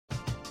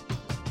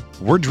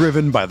We're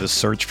driven by the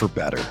search for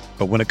better.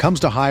 But when it comes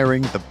to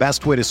hiring, the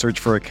best way to search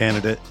for a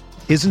candidate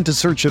isn't to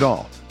search at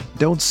all.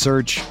 Don't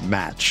search,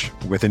 match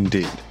with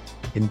Indeed.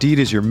 Indeed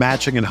is your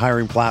matching and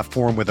hiring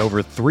platform with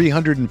over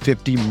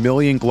 350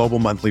 million global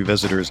monthly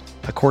visitors,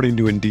 according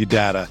to Indeed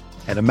data,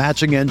 and a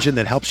matching engine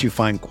that helps you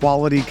find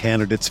quality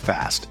candidates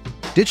fast.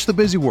 Ditch the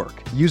busy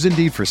work. Use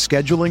Indeed for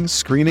scheduling,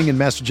 screening, and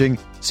messaging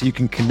so you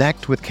can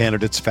connect with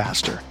candidates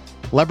faster.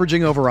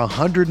 Leveraging over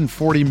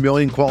 140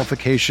 million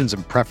qualifications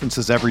and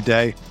preferences every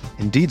day,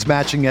 Indeed's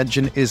matching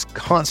engine is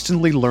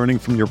constantly learning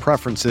from your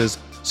preferences,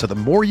 so the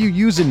more you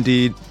use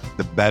Indeed,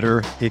 the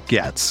better it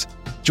gets.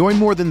 Join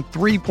more than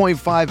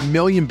 3.5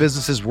 million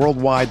businesses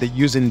worldwide that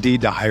use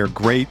Indeed to hire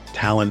great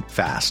talent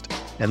fast.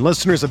 And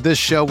listeners of this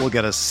show will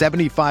get a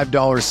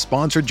 $75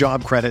 sponsored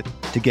job credit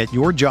to get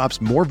your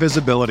jobs more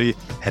visibility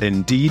at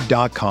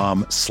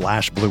Indeed.com/Blue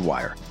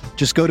Wire.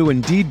 Just go to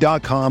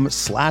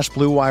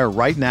Indeed.com/Blue Wire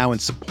right now and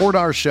support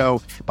our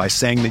show by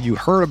saying that you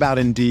heard about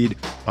Indeed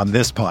on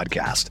this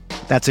podcast.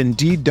 That's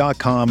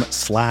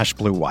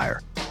Indeed.com/Blue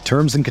Wire.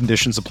 Terms and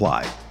conditions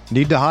apply.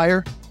 Need to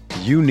hire?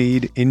 You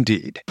need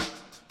Indeed.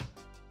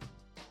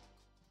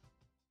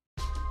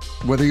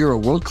 Whether you're a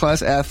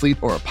world-class athlete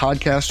or a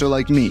podcaster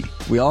like me,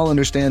 we all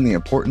understand the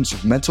importance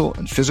of mental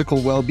and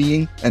physical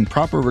well-being and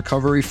proper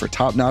recovery for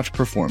top-notch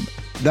performance.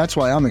 That's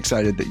why I'm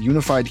excited that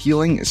Unified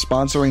Healing is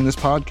sponsoring this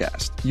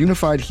podcast.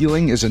 Unified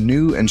Healing is a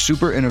new and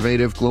super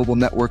innovative global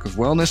network of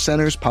wellness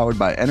centers powered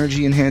by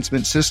Energy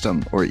Enhancement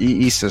System, or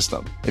EE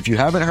System. If you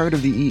haven't heard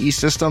of the EE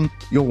System,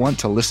 you'll want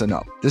to listen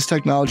up. This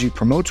technology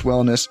promotes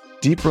wellness,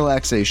 deep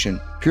relaxation,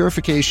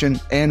 purification,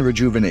 and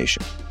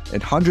rejuvenation.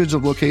 In hundreds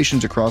of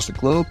locations across the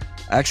globe,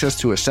 access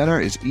to a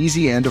center is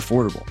easy and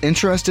affordable.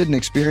 Interested in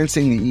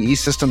experiencing the EE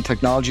System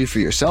technology for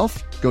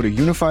yourself? Go to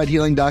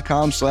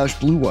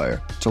unifiedhealing.com/Blue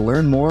Wire to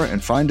learn more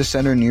and find a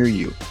center near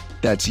you.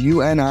 That's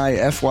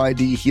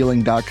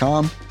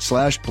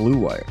UNIFYDhealing.com/Blue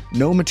Wire.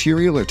 No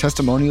material or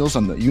testimonials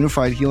on the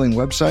Unified Healing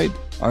website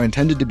are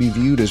intended to be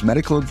viewed as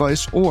medical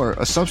advice or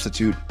a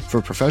substitute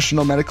for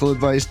professional medical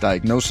advice,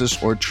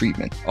 diagnosis, or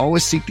treatment.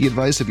 Always seek the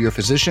advice of your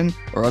physician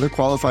or other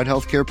qualified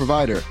healthcare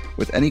provider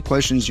with any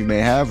questions you may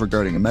have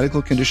regarding a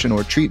medical condition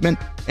or treatment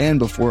and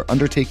before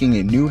undertaking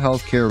a new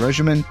healthcare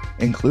regimen,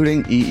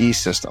 including EE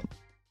System.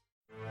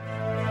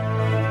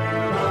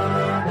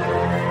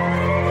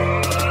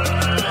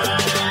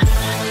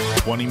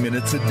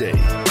 Minutes a day,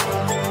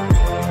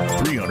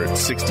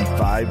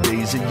 365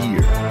 days a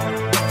year.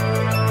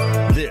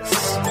 This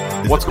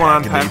is what's going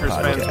on, Pack-A-Day Packers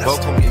fans? Podcast.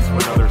 Welcome into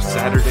another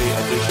Saturday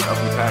edition of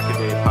the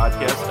Pack-A-Day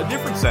Podcast. A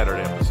different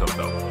Saturday episode,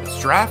 though.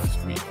 It's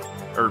draft week,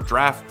 or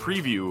draft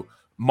preview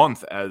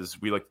month,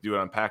 as we like to do it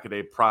on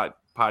Pack-A-Day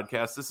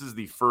Podcast. This is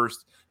the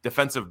first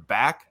defensive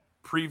back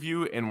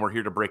preview, and we're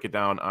here to break it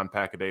down on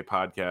Pack-A-Day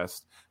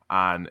Podcast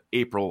on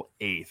April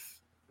 8th.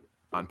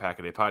 On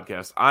Pack-A-Day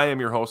Podcast. I am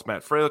your host,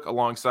 Matt Freilich.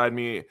 Alongside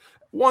me,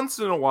 once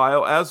in a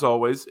while, as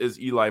always, is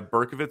Eli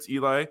Berkovitz.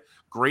 Eli,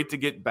 great to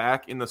get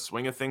back in the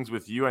swing of things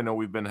with you. I know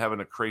we've been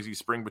having a crazy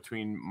spring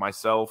between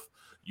myself,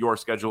 your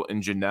schedule,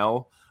 and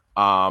Janelle.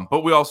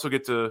 But we also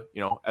get to,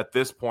 at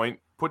this point,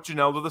 put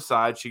Janelle to the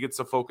side. She gets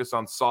to focus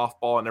on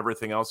softball and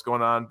everything else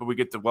going on. But we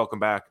get to welcome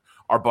back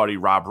our buddy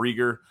Rob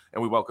Rieger,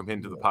 and we welcome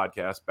him to the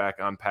podcast back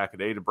on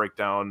Pack-A-Day to break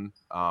down,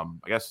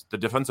 the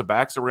defensive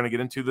backs that we're going to get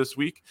into this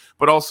week.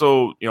 But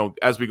also,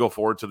 as we go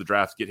forward to the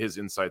draft, get his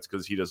insights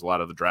because he does a lot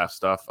of the draft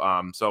stuff.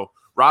 So,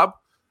 Rob,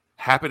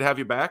 happy to have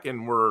you back,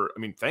 and we're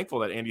thankful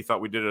that Andy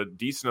thought we did a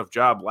decent enough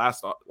job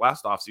last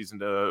offseason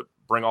to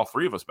bring all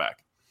three of us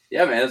back.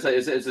 Yeah, man,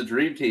 it's a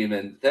dream team,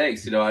 and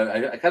thanks.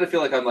 I kind of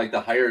feel like I'm like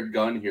the hired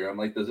gun here. I'm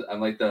like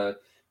the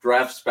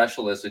draft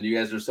specialist, and you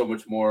guys are so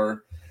much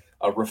more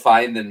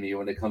refined than me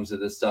when it comes to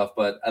this stuff.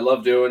 But I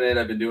love doing it.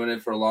 I've been doing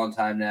it for a long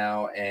time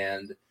now,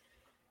 and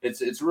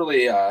it's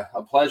really a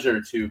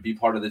pleasure to be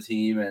part of the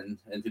team and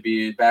to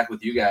be back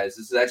with you guys.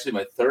 This is actually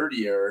my third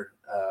year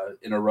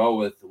in a row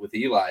with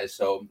Eli,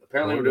 so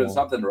apparently we're doing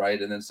something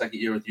right. And then second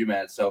year with you,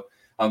 Matt. So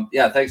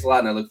thanks a lot,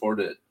 and I look forward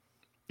to it.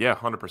 Yeah,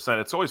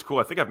 100%. It's always cool.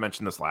 I think I've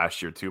mentioned this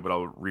last year too, but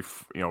I'll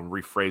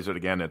rephrase it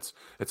again. It's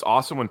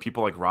awesome when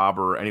people like Rob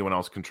or anyone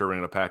else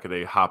contributing to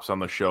Pack-A-Day hops on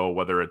the show,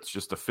 whether it's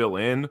just to fill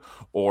in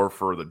or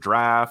for the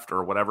draft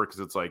or whatever, because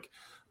it's like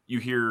you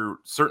hear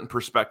certain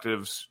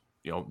perspectives,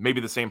 maybe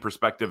the same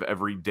perspective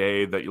every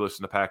day that you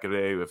listen to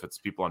Pack-A-Day, if it's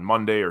people on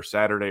Monday or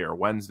Saturday or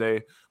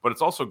Wednesday. But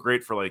it's also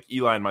great for like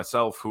Eli and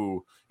myself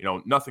who,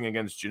 nothing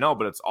against Janelle,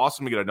 but it's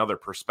awesome to get another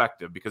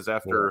perspective because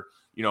after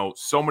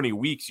so many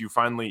weeks,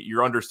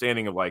 you're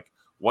understanding of like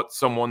what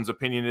someone's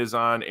opinion is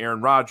on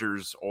Aaron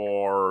Rodgers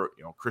or,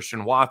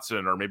 Christian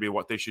Watson, or maybe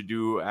what they should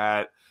do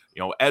at,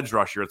 edge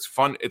rusher. It's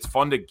fun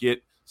to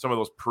get some of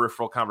those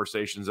peripheral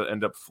conversations that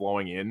end up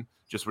flowing in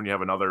just when you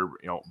have another,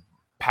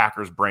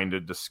 Packers brain to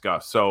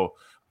discuss. So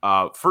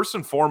first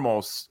and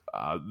foremost,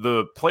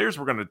 the players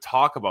we're going to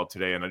talk about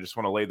today, and I just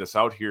want to lay this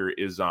out here,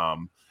 is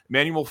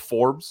Emmanuel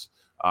Forbes,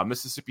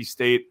 Mississippi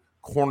State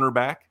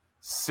cornerback,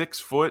 6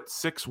 foot,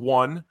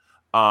 6'1".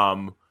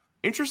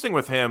 Interesting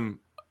with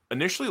him,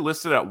 initially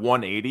listed at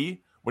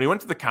 180. When he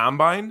went to the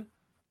combine,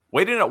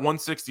 weighed in at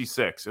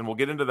 166, and we'll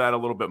get into that a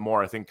little bit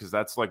more, I think, because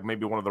that's like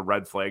maybe one of the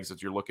red flags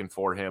that you're looking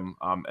for him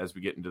as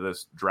we get into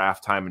this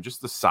draft time, and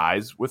just the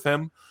size with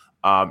him.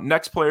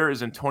 Next player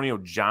is Antonio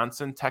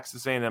Johnson,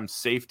 Texas A&M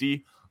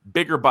safety,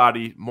 bigger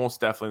body,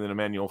 most definitely than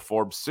Emmanuel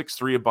Forbes,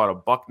 6'3",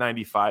 about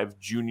 $195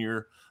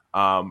 junior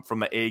from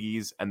the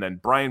Aggies, and then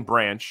Brian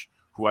Branch,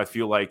 who I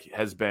feel like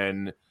has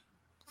been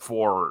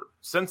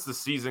since the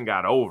season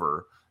got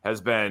over,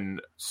 has been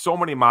so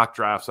many mock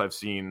drafts I've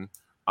seen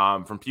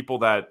from people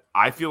that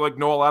I feel like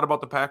know a lot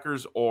about the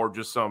Packers, or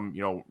just some,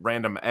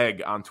 random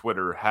egg on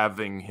Twitter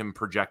having him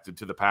projected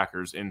to the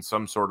Packers in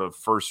some sort of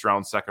first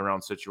round, second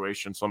round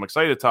situation. So I'm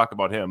excited to talk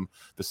about him,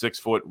 the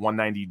 6',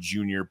 190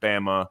 junior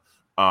Bama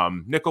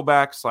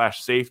nickelback /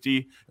 safety.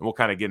 And we'll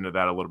kind of get into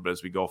that a little bit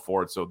as we go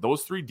forward. So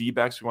those 3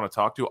 D-backs we want to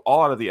talk to,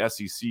 all out of the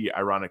SEC,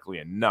 ironically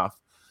enough.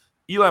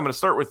 Eli, I'm going to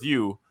start with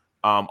you.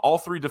 All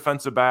 3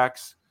 defensive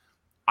backs.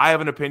 I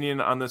have an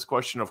opinion on this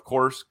question, of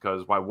course,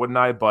 because why wouldn't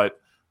I? But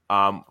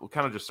we'll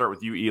kind of just start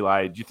with you,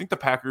 Eli. Do you think the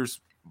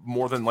Packers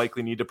more than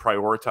likely need to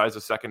prioritize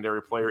a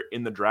secondary player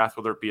in the draft,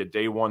 whether it be a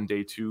day 1,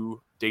 day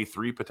 2, day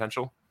 3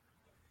 potential?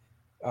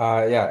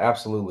 Yeah,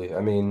 absolutely.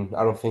 I mean,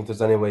 I don't think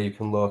there's any way you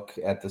can look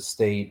at the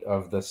state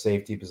of the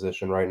safety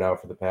position right now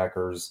for the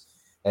Packers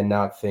and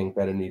not think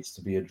that it needs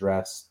to be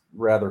addressed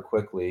rather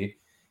quickly.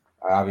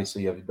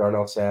 Obviously, you have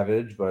Darnell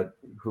Savage, but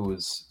who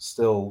is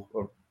still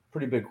a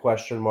pretty big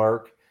question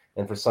mark,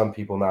 and for some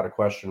people, not a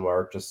question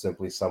mark, just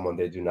simply someone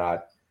they do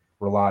not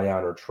rely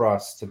on or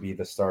trust to be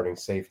the starting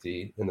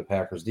safety in the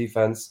Packers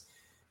defense.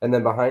 And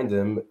then behind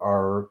him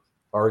are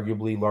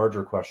arguably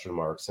larger question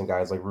marks, and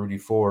guys like Rudy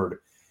Ford,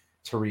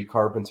 Tariq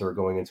Carpenter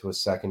going into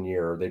his second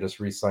year. They just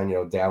re-signed,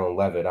 Dallin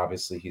Levitt.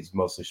 Obviously, he's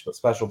mostly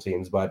special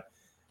teams, but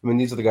I mean,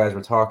 these are the guys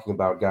we're talking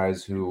about,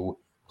 guys who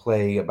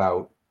play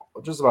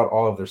just about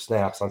all of their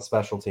snaps on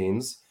special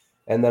teams.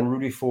 And then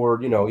Rudy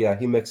Ford,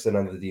 he mixed in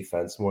under the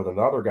defense more than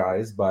the other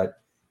guys, but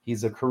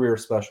he's a career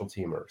special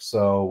teamer.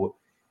 So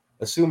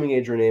assuming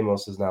Adrian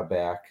Amos is not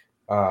back,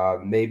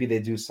 maybe they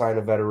do sign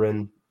a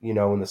veteran,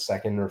 in the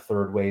second or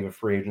third wave of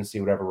free agency,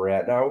 whatever we're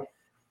at now.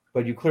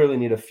 But you clearly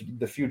need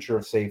the future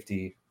of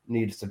safety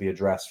needs to be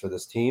addressed for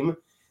this team.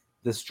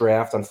 This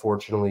draft,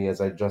 unfortunately,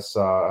 as I just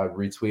saw,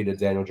 retweeted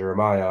Daniel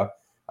Jeremiah,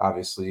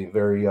 obviously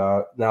very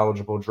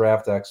knowledgeable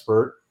draft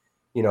expert,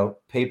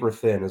 paper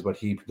thin is what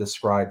he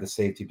described the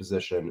safety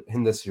position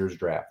in this year's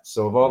draft.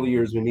 So of all the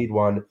years we need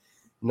one,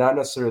 not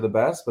necessarily the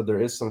best, but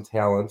there is some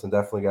talent, and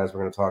definitely guys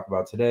we're going to talk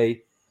about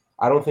today.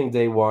 I don't think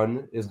day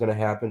 1 is going to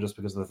happen just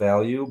because of the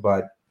value,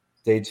 but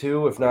day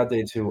 2, if not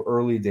day 2,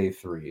 early day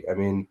 3. I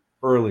mean,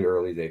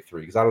 early day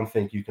 3, because I don't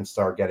think you can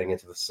start getting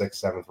into the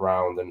 6th, 7th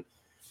round, and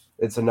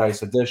it's a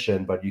nice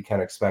addition, but you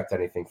can't expect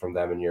anything from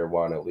them in year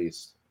 1 at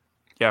least.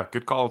 Yeah,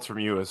 good calls from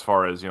you as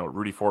far as,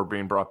 Rudy Ford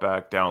being brought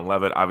back, Dallin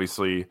Levitt,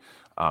 obviously,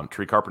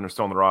 Tariq Carpenter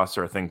still on the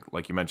roster. I think,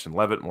 like you mentioned,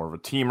 Levitt, more of a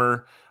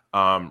teamer.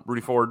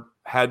 Rudy Ford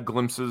had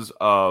glimpses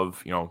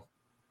of,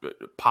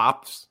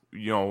 pops,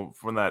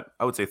 from that,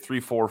 I would say 3,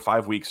 4,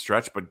 5 week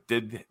stretch, but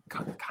did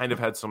kind of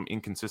had some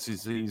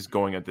inconsistencies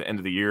going at the end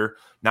of the year.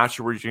 Not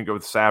sure where you can go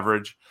with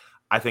Savage.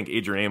 I think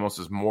Adrian Amos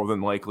is more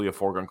than likely a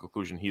foregone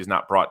conclusion. He's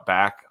not brought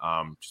back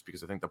just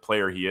because I think the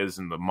player he is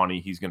and the money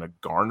he's going to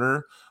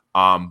garner.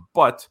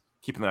 But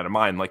keeping that in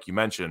mind, like you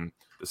mentioned,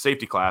 the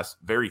safety class,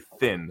 very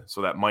thin.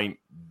 So that might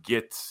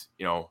get,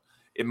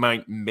 it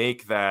might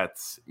make that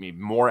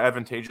more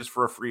advantageous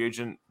for a free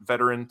agent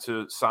veteran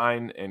to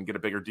sign and get a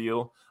bigger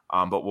deal.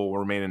 But we'll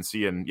remain and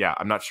see. And yeah,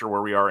 I'm not sure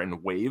where we are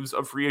in waves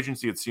of free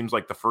agency. It seems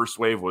like the first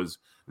wave was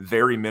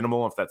very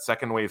minimal. If that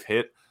second wave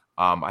hit,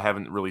 I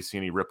haven't really seen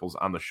any ripples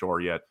on the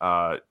shore yet.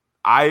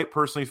 I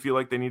personally feel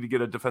like they need to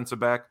get a defensive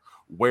back.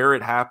 Where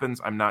it happens,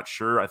 I'm not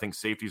sure. I think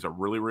safety is a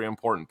really, really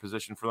important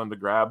position for them to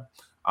grab.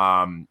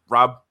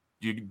 Rob,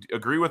 do you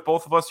agree with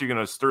both of us? You're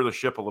going to stir the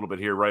ship a little bit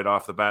here right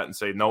off the bat and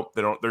say, nope,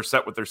 they don't. They're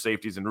set with their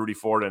safeties, and Rudy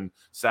Ford and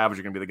Savage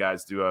are going to be the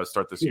guys to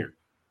start this year.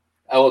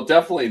 I will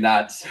definitely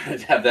not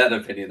have that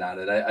opinion on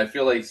it. I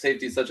feel like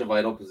safety is such a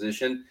vital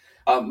position.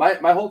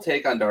 My whole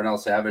take on Darnell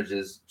Savage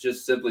is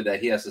just simply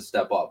that he has to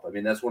step up. I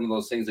mean, that's one of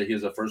those things that he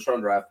was a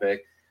first-round draft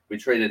pick. We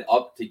traded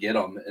up to get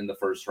him in the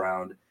first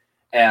round.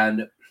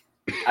 And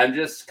I'm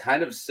just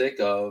kind of sick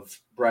of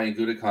Brian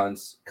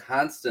Gutekunst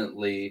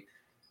constantly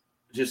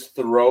just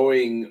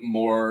throwing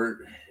more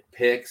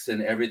picks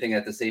and everything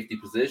at the safety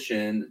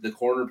position, the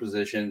corner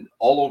position,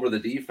 all over the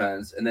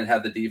defense, and then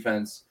have the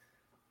defense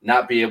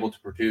not be able to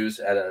produce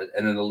at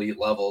an elite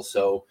level.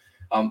 So,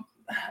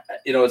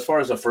 as far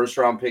as a first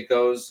round pick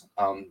goes,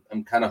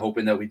 I'm kind of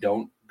hoping that we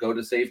don't go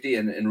to safety.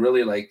 And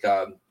really, like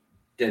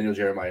Daniel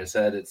Jeremiah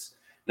said, it's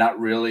not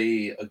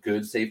really a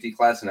good safety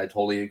class. And I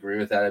totally agree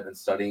with that. I've been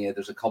studying it.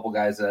 There's a couple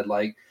guys that I'd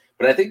like,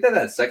 but I think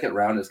that second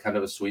round is kind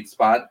of a sweet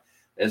spot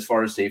as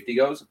far as safety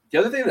goes. The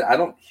other thing that I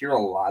don't hear a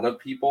lot of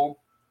people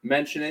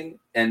mentioning,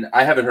 and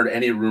I haven't heard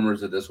any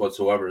rumors of this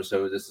whatsoever.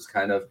 So this is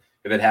kind of,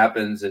 if it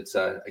happens, it's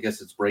I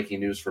guess it's breaking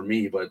news for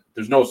me, but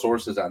there's no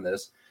sources on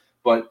this.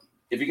 But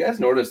if you guys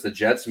notice, the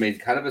Jets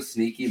made kind of a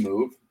sneaky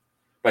move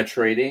by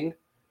trading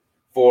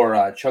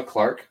for Chuck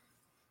Clark.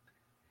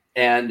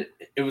 And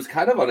it was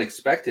kind of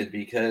unexpected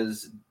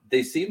because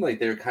they seemed like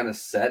they were kind of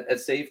set at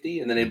safety,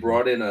 and then they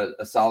brought in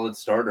a solid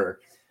starter.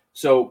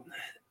 So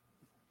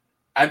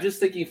I'm just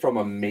thinking from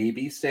a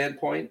maybe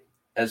standpoint,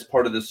 as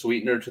part of the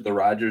sweetener to the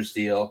Rodgers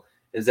deal,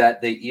 is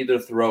that they either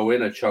throw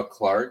in a Chuck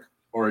Clark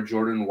or a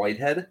Jordan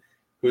Whitehead,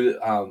 who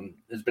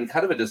has been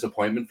kind of a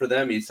disappointment for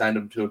them. He signed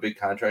him to a big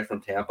contract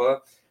from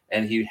Tampa,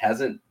 and he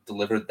hasn't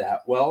delivered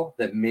that well,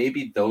 that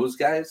maybe those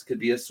guys could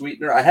be a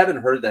sweetener. I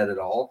haven't heard that at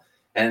all.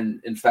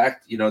 And in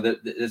fact, that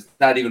it's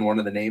not even one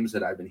of the names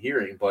that I've been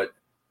hearing, but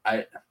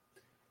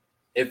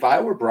if I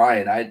were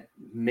Brian, I'd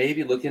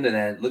maybe look into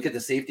that, look at the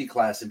safety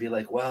class and be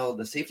like, well,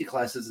 the safety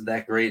class isn't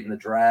that great in the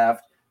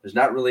draft. There's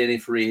not really any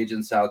free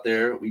agents out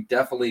there. We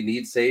definitely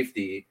need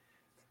safety.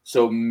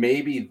 So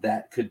maybe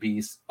that could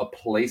be a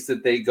place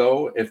that they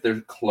go if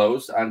they're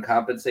close on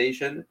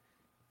compensation,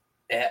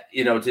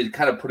 to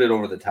kind of put it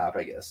over the top,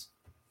 I guess.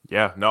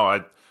 Yeah, no,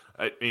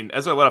 I mean,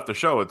 as I let off the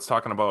show, we're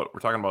talking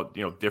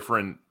about,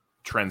 different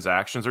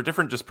transactions or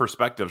different just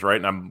perspectives,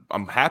 right? And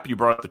I'm happy you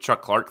brought up the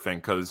Chuck Clark thing,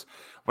 because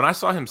when I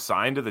saw him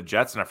sign to the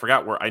Jets, and I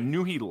forgot where, I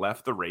knew he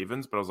left the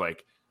Ravens, but I was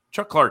like,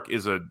 Chuck Clark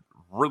is a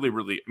really,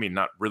 really,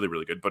 not really,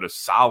 really good, but a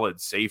solid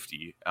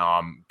safety.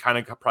 Kind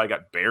of probably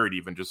got buried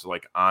even just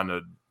like on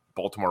a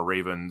Baltimore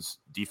Ravens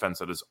defense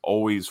that is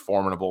always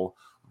formidable,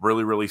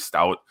 really, really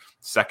stout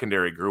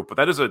secondary group. But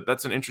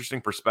that's an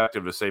interesting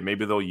perspective to say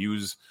maybe they'll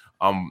use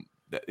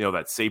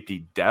that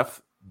safety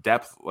depth,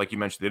 like you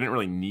mentioned. They didn't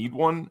really need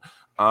one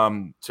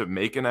to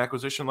make an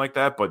acquisition like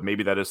that, but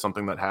maybe that is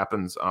something that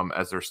happens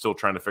as they're still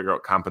trying to figure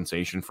out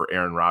compensation for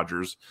Aaron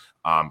Rodgers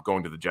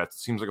going to the Jets. It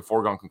seems like a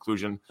foregone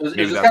conclusion.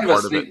 Maybe that's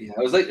part of it.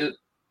 I was like,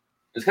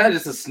 it's kind of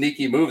just a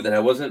sneaky move that I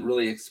wasn't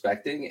really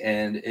expecting.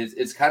 And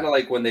it's kind of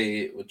like when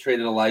they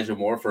traded Elijah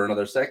Moore for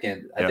another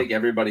second. I think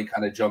everybody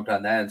kind of jumped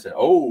on that and said,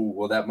 oh,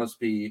 well, that must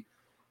be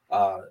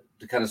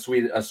the kind of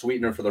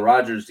sweetener for the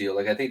Rodgers deal.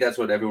 Like, I think that's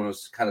what everyone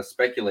was kind of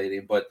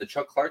speculating. But the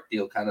Chuck Clark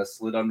deal kind of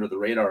slid under the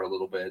radar a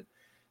little bit,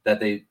 that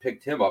they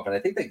picked him up. And I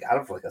think they got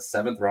him for like a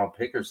 7th round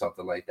pick or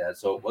something like that.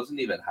 So it wasn't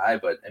even high.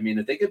 But, I mean,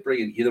 if they could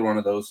bring in either one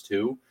of those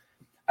two,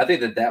 I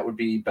think that would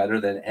be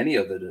better than any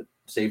of the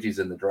safeties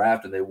in the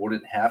draft, and they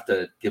wouldn't have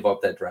to give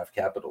up that draft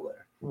capital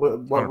there.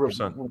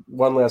 100%.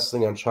 One last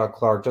thing on Chuck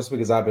Clark, just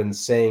because I've been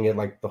saying it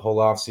like the whole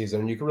offseason,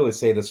 and you can really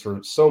say this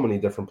for so many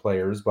different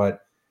players,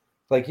 but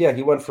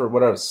he went for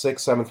 6th,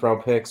 7th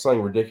round pick,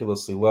 something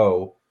ridiculously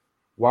low.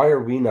 Why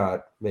are we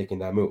not making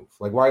that move?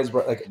 Like, why is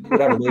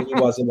whatever? Maybe it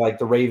wasn't like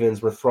the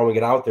Ravens were throwing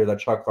it out there that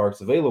Chuck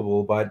Clark's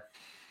available, but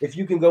if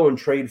you can go and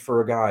trade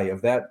for a guy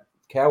of that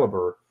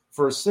caliber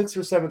for a 6th or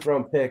 7th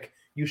round pick,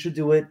 you should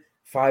do it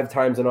 5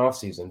 times an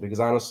offseason, because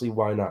honestly,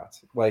 why not?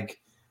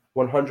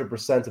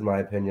 100% in my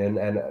opinion.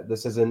 And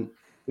this isn't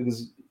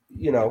because,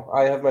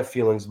 I have my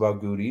feelings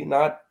about Goody,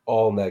 not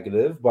all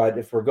negative, but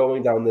if we're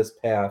going down this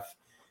path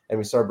and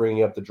we start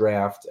bringing up the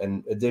draft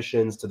and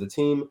additions to the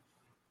team,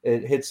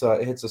 it hits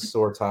a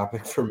sore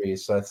topic for me.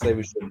 So I'd say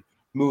we should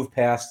move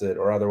past it,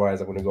 or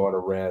otherwise I'm going to go on a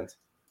rant.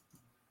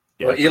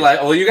 Yeah. Well,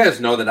 Eli, you guys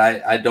know that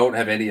I don't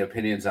have any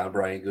opinions on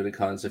Brian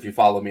Gutekunst if you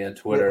follow me on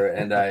Twitter,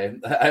 and I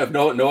have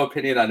no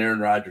opinion on Aaron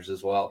Rodgers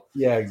as well.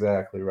 Yeah,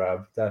 exactly,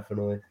 Rob.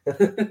 Definitely.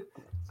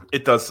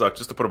 It does suck,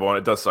 just to put a bow on it.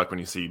 It does suck when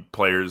you see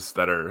players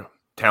that are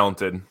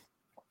talented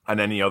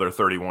on any other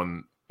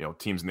 31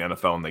 teams in the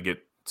NFL, and they get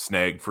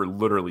snagged for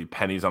literally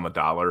pennies on the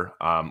dollar.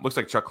 Looks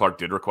like Chuck Clark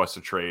did request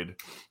a trade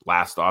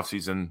last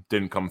offseason,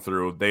 didn't come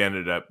through. They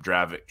ended up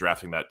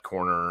drafting that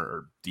corner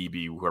or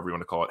DB, whoever you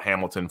want to call it,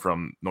 Hamilton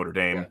from Notre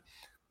Dame. Yeah.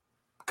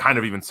 Kind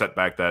of even set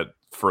back that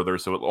further.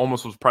 So it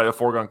almost was probably a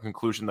foregone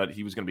conclusion that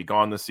he was going to be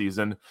gone this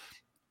season.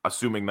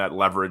 Assuming that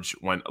leverage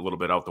went a little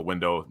bit out the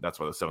window, that's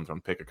why the 7th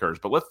round pick occurs.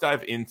 But let's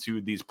dive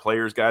into these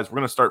players, guys. We're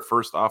going to start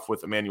first off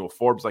with Emmanuel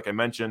Forbes. Like I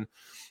mentioned,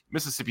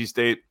 Mississippi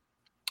State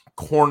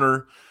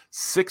corner,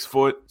 6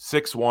 foot,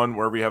 6'1",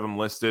 wherever you have him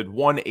listed,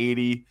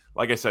 180.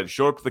 Like I said,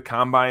 showed up to the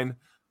combine,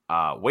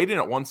 weighed in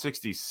at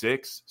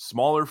 166,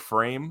 smaller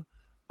frame,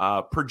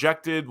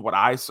 projected what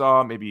I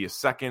saw, maybe a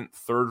 2nd,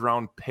 3rd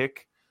round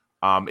pick.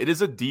 It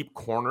is a deep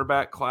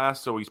cornerback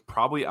class, so he's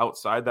probably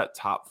outside that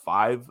top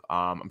 5.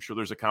 I'm sure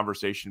there's a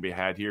conversation to be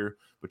had here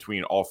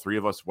between all 3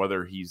 of us,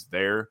 whether he's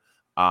there.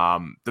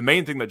 The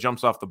main thing that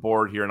jumps off the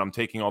board here, and I'm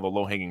taking all the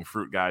low-hanging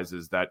fruit, guys,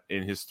 is that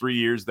in his 3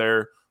 years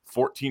there,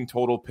 14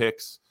 total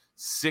picks,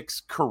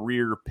 6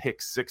 career pick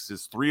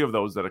 6s, 3 of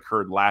those that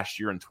occurred last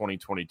year in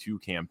 2022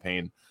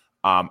 campaign.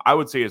 I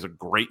would say is a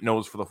great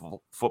nose for the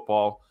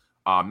football.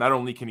 Not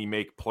only can he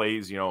make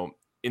plays,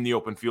 in the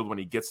open field when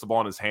he gets the ball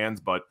in his hands,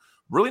 but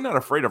really not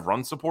afraid of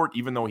run support,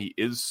 even though he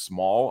is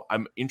small.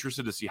 I'm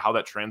interested to see how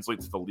that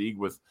translates to the league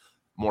with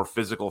more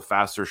physical,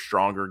 faster,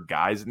 stronger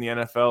guys in the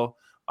NFL.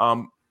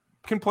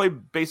 Can play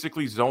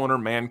basically zone or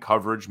man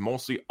coverage,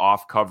 mostly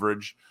off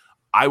coverage.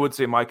 I would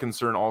say my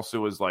concern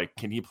also is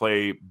can he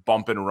play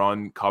bump and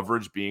run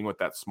coverage being with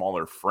that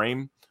smaller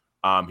frame?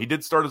 He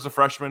did start as a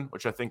freshman,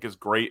 which I think is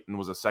great, and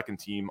was a 2nd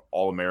team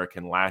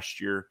All-American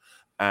last year.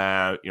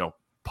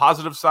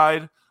 Positive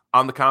side,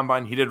 on the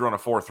combine. He did run a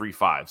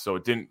 4.35, so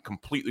it didn't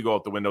completely go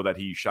out the window that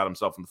he shot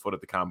himself in the foot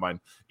at the combine.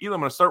 Eli, I'm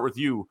going to start with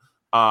you.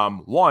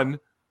 One,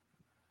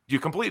 do you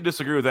completely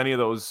disagree with any of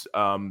those?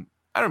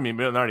 I don't mean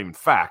not even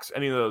facts,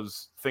 any of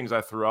those things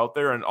I threw out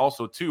there. And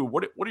also, two,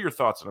 what are your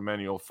thoughts on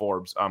Emmanuel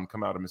Forbes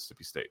come out of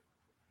Mississippi State?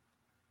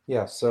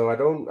 Yeah, so I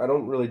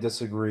don't really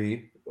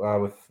disagree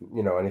with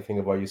anything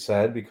of what you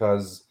said,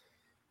 because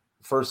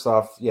first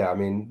off, yeah, I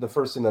mean, the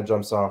first thing that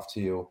jumps off to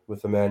you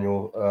with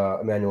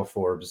Emmanuel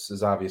Forbes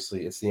is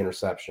obviously it's the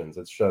interceptions.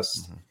 It's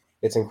just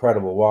it's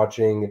incredible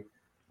watching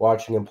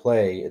him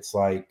play. It's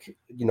like,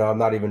 I'm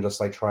not even just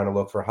like trying to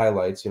look for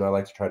highlights. I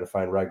like to try to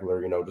find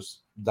regular,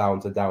 just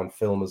down to down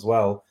film as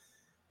well.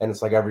 And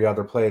it's like every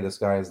other play, this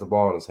guy has the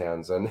ball in his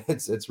hands, and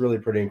it's really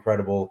pretty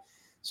incredible.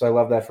 So I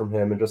love that from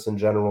him. And just in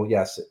general,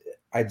 yes,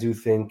 I do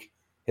think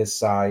his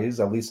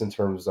size, at least in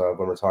terms of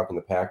when we're talking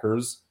the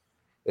Packers,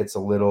 it's a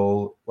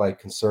little like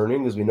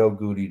concerning, because we know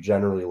Goody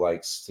generally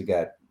likes to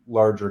get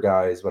larger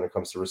guys when it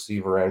comes to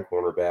receiver and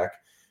cornerback,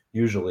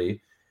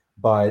 usually.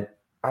 But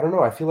I don't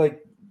know. I feel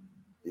like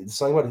it's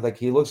something about, like,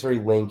 he looks very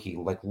lanky,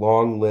 like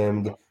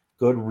long-limbed,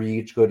 good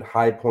reach, good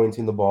high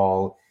pointing the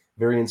ball,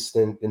 very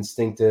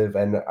instinctive.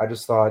 And I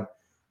just thought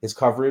his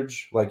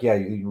coverage, like, yeah,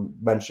 you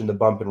mentioned the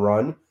bump and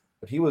run,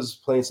 but he was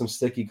playing some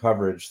sticky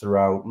coverage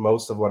throughout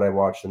most of what I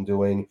watched him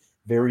doing.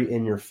 Very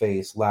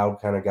in-your-face,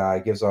 loud kind of guy,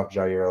 gives off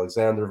Jair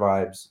Alexander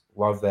vibes.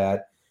 Love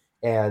that.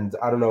 And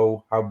I don't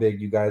know how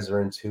big you guys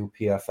are into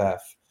PFF,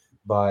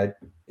 but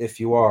if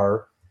you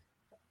are,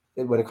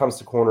 when it comes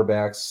to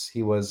cornerbacks,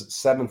 he was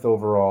 7th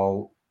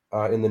overall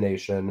in the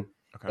nation,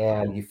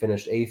 and he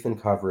finished 8th in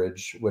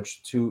coverage,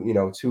 which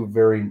two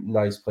very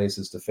nice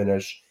places to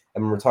finish.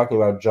 And we're talking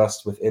about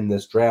just within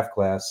this draft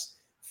class,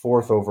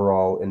 4th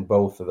overall in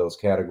both of those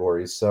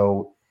categories.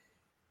 So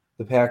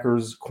the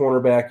Packers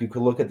cornerback, you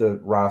could look at the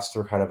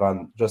roster kind of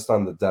on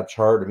the depth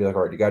chart and be like,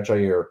 all right, you got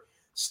Jair,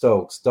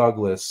 Stokes,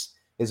 Douglas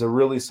is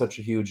really such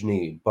a huge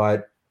need.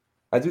 But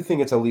I do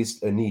think it's at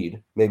least a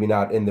need, maybe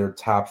not in their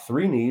top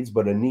 3 needs,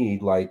 but a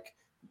need. Like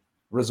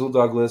Rasul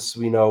Douglas,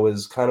 we know,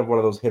 is kind of one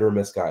of those hit or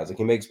miss guys. Like,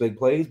 he makes big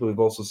plays, but we've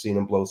also seen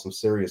him blow some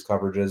serious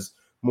coverages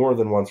more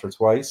than once or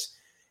twice.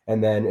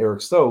 And then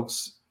Eric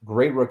Stokes,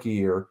 great rookie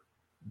year,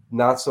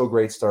 not so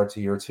great start to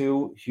year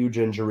 2, huge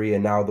injury.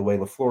 And now the way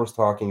LaFleur's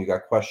talking, you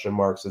got question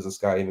marks. Is this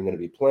guy even going to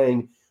be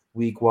playing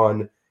week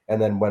 1? And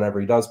then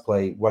whenever he does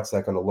play, what's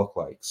that going to look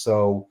like?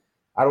 So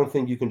I don't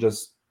think you can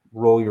just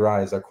roll your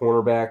eyes at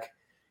cornerback.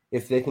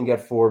 If they can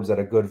get Forbes at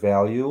a good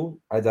value,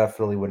 I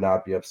definitely would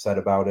not be upset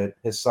about it.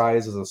 His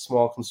size is a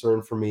small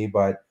concern for me,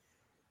 but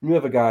when you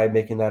have a guy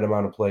making that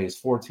amount of plays,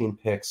 14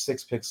 picks,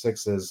 6 pick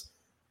sixes,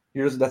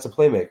 that's a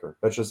playmaker.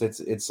 That's just,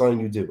 it's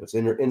something you do. It's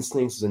in your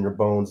instincts, it's in your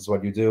bones, it's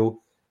what you do.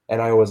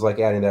 And I always like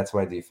adding that to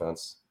my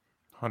defense.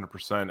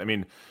 100%. I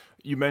mean,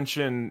 you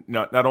mentioned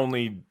not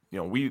only,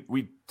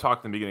 we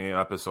talked in the beginning of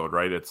the episode,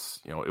 right? It's,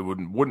 it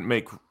wouldn't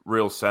make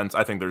real sense.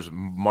 I think there's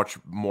much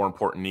more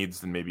important needs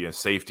than maybe a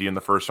safety in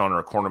the first round or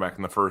a cornerback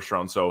in the first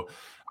round. So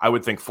I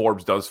would think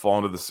Forbes does fall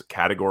into this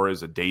category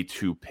as a day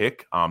 2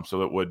 pick. So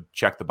that would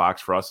check the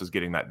box for us as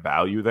getting that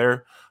value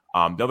there.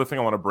 The other thing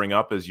I want to bring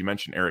up is you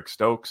mentioned Eric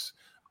Stokes.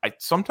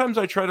 Sometimes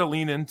I try to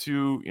lean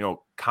into,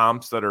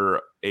 comps that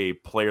are a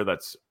player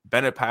that's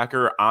been a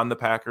Packer on the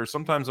Packers.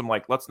 Sometimes I'm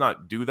like, let's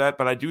not do that.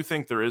 But I do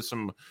think there is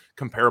some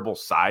comparable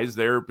size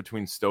there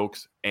between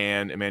Stokes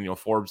and Emmanuel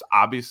Forbes.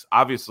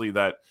 Obviously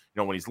that,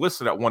 when he's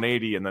listed at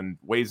 180 and then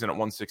weighs in at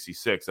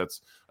 166,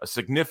 that's a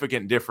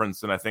significant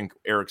difference. And I think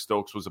Eric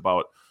Stokes was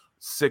about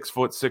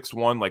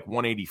 6'6", like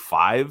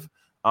 185.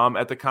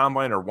 At the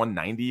combine, or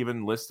 190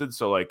 even listed.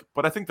 So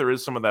but I think there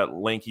is some of that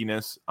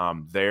lankiness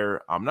there.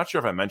 I'm not sure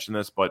if I mentioned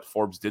this, but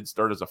Forbes did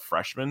start as a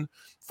freshman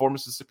for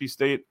Mississippi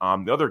State.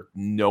 The other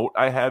note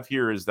I have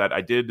here is that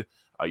I did,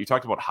 you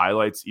talked about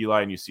highlights,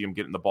 Eli, and you see him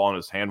getting the ball in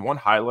his hand. One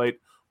highlight,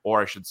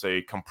 or I should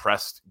say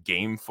compressed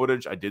game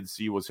footage I did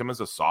see, was him as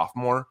a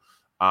sophomore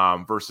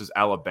versus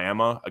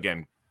Alabama.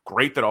 Again,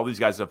 great that all these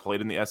guys have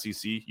played in the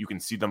SEC. You can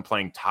see them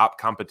playing top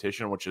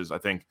competition, which is, I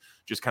think,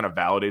 just kind of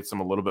validates them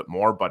a little bit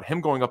more. But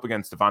him going up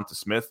against Devonta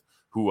Smith,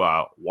 who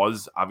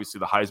was obviously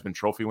the Heisman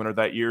Trophy winner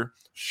that year,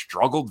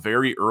 struggled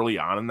very early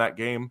on in that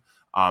game.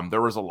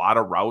 There was a lot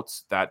of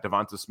routes that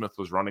Devonta Smith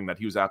was running that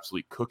he was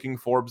absolutely cooking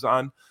Forbes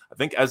on. I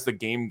think as the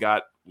game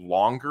got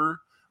longer,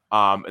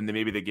 and then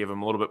maybe they gave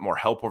him a little bit more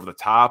help over the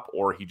top,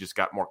 or he just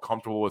got more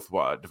comfortable with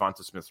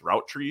Devonta Smith's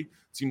route tree.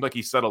 It seemed like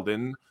he settled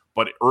in.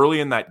 But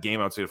early in that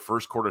game, I would say the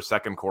first quarter,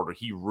 second quarter,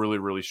 he really,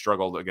 really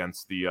struggled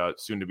against the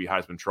soon-to-be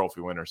Heisman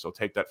Trophy winner. So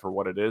take that for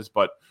what it is.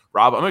 But,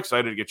 Rob, I'm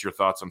excited to get your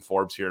thoughts on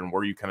Forbes here and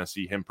where you kind of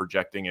see him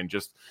projecting, and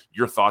just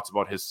your thoughts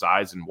about his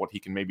size and what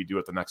he can maybe do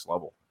at the next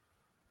level.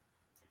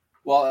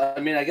 Well, I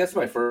mean, I guess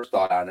my first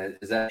thought on it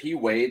is that if he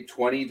weighed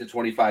 20 to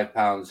 25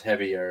 pounds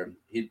heavier,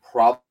 he'd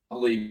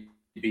probably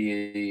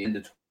be in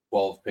the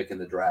 12th pick in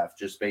the draft,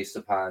 just based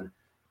upon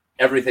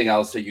everything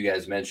else that you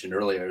guys mentioned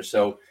earlier.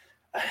 So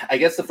I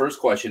guess the first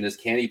question is,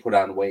 can he put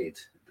on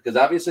weight? Because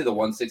obviously the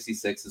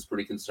 166 is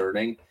pretty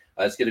concerning.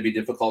 It's going to be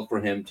difficult for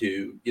him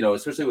to,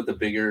 especially with the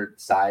bigger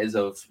size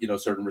of,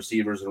 certain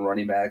receivers and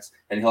running backs,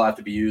 and he'll have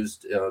to be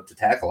used to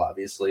tackle,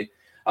 obviously.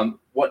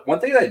 One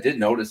thing that I did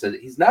notice is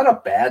he's not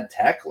a bad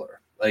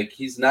tackler. Like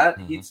he's not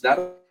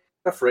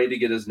afraid to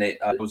get his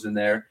nose in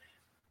there.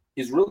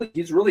 He's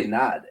really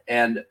not.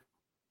 And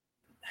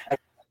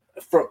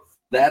from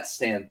that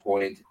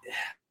standpoint,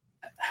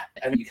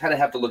 I mean, you kind of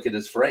have to look at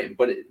his frame,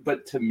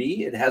 but to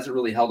me, it hasn't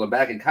really held him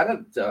back. And kind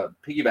of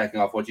piggybacking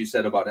off what you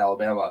said about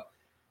Alabama,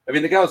 I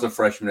mean, the guy was a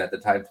freshman at the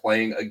time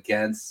playing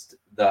against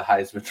the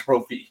Heisman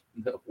Trophy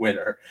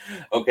winner.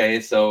 Okay,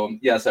 so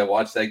yes, I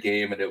watched that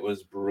game and it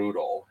was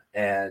brutal.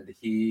 And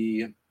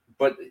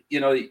but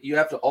you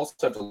have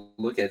to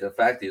look at the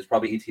fact that he was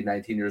probably 18,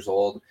 19 years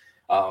old,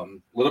 a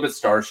little bit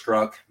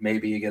starstruck,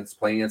 maybe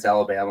playing against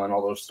Alabama and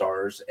all those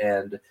stars.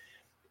 And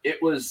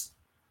it was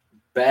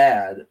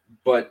bad,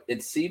 but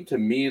it seemed to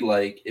me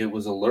like it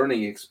was a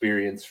learning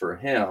experience for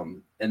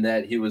him, and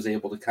that he was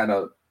able to kind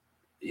of,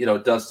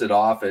 dust it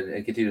off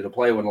and continue to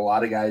play, when a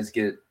lot of guys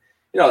get,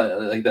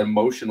 like the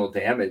emotional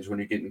damage when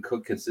you're getting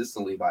cooked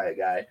consistently by a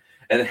guy.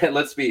 And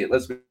let's be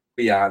honest,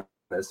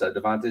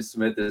 Devontae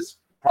Smith is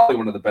probably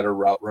one of the better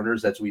route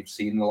runners that we've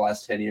seen in the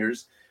last 10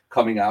 years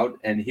coming out,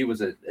 and he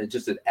was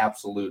just an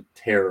absolute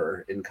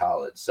terror in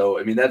college. So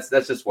I mean, that's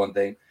just one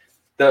thing.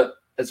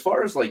 As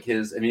far as like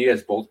you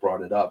guys both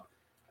brought it up.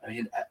 I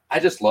mean, I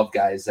just love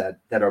guys that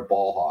are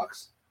ball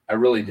hawks. I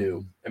really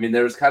do. I mean,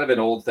 there was kind of an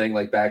old thing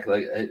like back,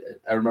 like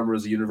I remember it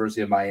was the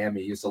University of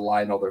Miami used to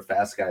line all their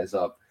fast guys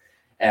up,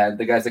 and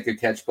the guys that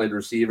could catch played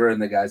receiver,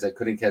 and the guys that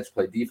couldn't catch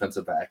played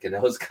defensive back. And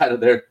that was kind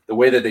of the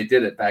way that they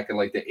did it back in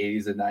like the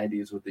 80s and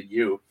 90s with the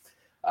U.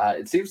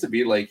 It seems to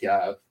be like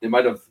they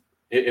might have,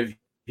 if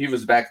he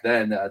was back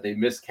then, they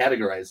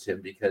miscategorized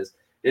him, because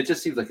it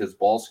just seems like his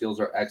ball skills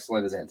are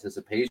excellent, his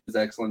anticipation is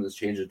excellent, his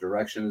change of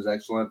direction is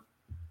excellent.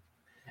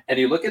 And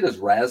you look at his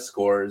RAS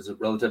score, his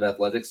relative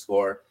athletic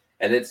score,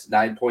 and it's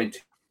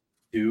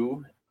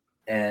 9.2.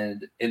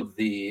 And in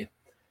the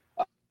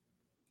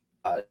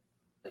 10,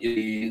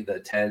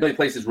 the only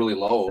place is really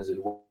low is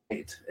in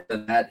weight.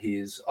 And that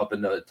he's up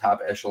in the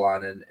top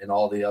echelon and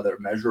all the other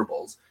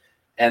measurables.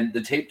 And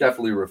the tape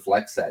definitely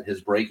reflects that.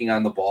 His breaking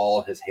on the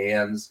ball, his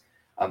hands.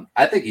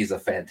 I think he's a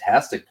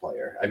fantastic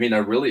player. I mean, I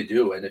really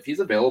do. And if he's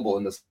available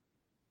in the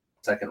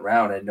second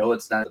round, I know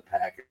it's not the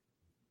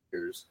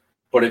Packers,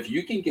 but if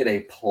you can get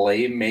a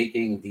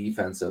playmaking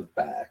defensive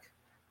back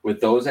with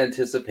those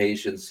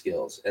anticipation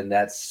skills and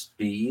that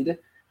speed,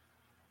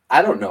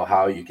 I don't know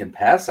how you can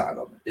pass on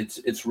him.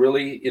 It's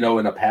really, in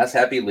a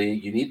pass-happy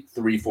league, you need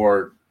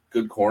 3-4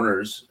 good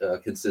corners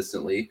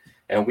consistently,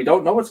 and we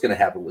don't know what's going to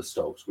happen with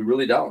Stokes. We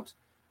really don't.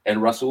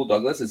 And Russell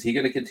Douglas, is he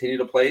going to continue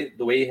to play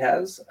the way he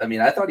has? I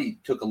mean, I thought he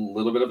took a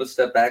little bit of a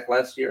step back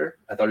last year.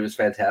 I thought he was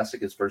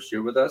fantastic his first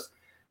year with us.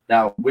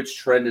 Now, which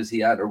trend is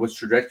he on, or which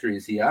trajectory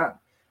is he on?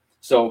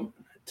 So,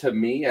 to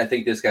me, I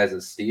think this guy's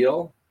a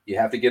steal. You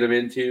have to get him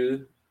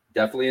into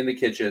definitely in the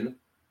kitchen,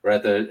 or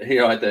at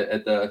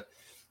the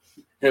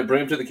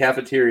bring him to the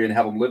cafeteria and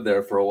have him live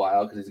there for a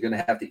while, because he's going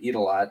to have to eat a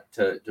lot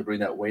to bring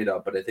that weight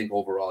up. But I think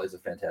overall he's a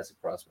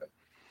fantastic prospect.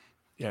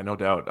 Yeah, no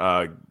doubt.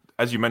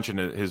 As you mentioned,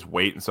 his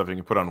weight and stuff, he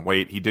can put on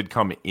weight. He did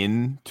come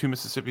into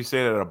Mississippi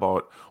State at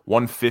about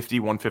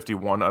 150,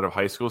 151 out of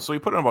high school. So he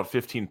put on about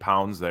 15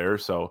 pounds there.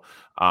 So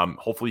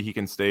hopefully he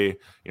can stay,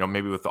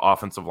 maybe with the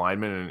offensive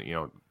lineman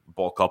and,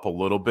 bulk up a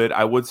little bit.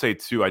 I would say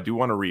too, I do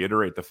want to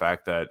reiterate the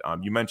fact that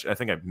you mentioned, I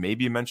think I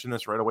maybe mentioned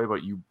this right away,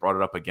 but you brought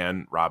it up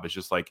again, Rob. It's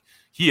just like,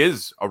 he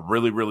is a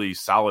really, really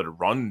solid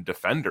run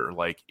defender,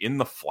 like in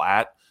the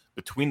flat,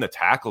 between the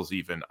tackles,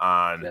 even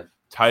on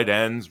tight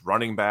ends,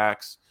 running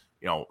backs,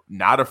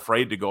 not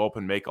afraid to go up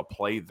and make a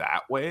play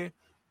that way.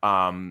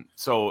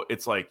 So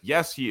it's like,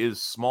 yes, he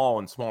is small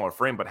and smaller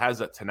frame, but has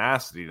that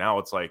tenacity. Now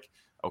it's like,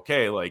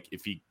 okay, like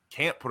if he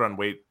can't put on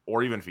weight,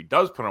 or even if he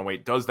does put on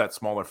weight, does that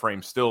smaller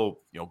frame still,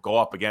 go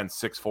up against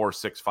 6'4",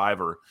 6'5",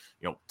 or,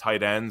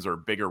 tight ends or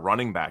bigger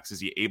running backs? Is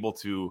he able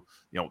to,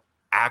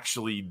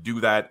 actually do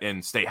that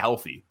and stay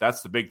healthy?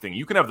 That's the big thing.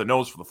 You can have the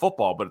nose for the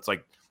football, but it's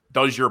like,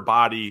 is your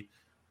body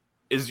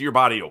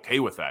okay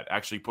with that?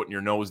 Actually putting your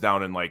nose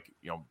down and like,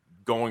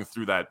 going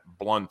through that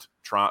blunt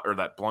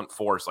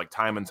force, like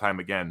time and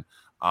time again.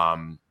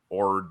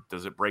 Or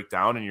does it break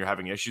down and you're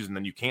having issues, and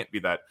then you can't be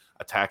that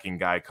attacking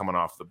guy coming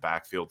off the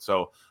backfield?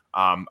 So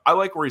I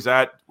like where he's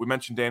at. We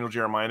mentioned Daniel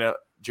Jeremiah.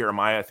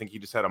 I think he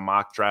just had a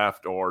mock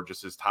draft, or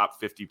just his top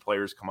 50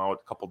 players come out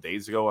a couple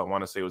days ago. I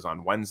want to say it was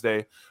on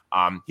Wednesday.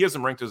 He has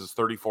him ranked as his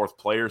 34th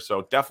player,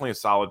 so definitely a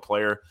solid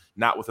player,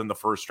 not within the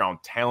first round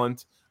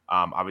talent.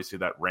 Obviously,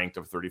 that ranked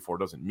of 34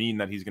 doesn't mean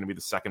that he's going to be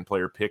the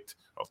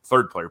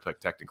third player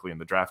picked technically in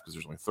the draft, because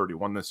there's only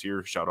 31 this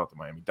year. Shout out the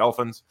Miami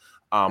Dolphins.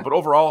 But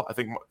overall, I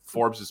think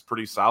Forbes is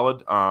pretty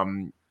solid.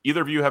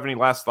 Either of you have any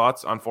last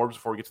thoughts on Forbes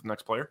before we get to the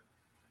next player?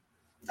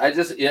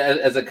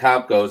 As a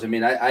comp goes, I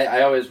mean,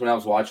 I always, when I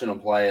was watching him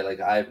play, like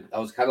I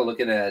was kind of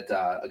looking at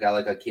a guy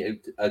like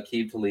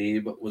Aqib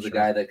Talib was a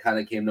guy that kind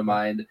of came to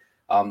mind.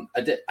 I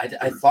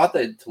thought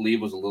that Talib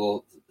was a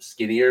little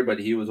skinnier, but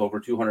he was over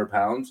 200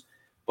 pounds.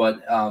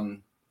 But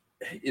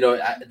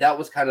that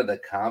was kind of the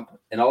comp,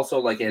 and also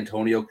like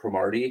Antonio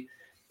Cromartie.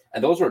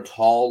 And those were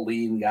tall,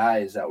 lean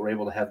guys that were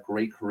able to have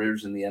great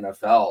careers in the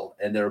NFL.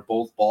 And they're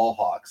both ball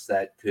hawks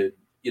that could,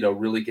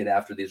 really get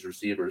after these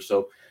receivers.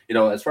 So,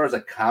 as far as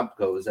a comp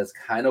goes, that's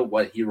kind of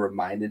what he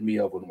reminded me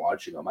of when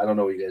watching him. I don't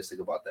know what you guys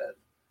think about that.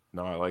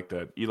 No, I like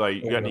that. Eli,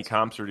 you got any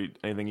comps or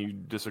anything you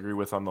disagree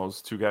with on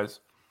those two guys?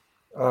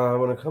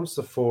 When it comes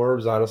to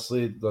Forbes,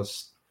 honestly, it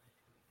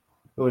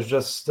was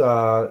just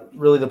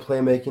really the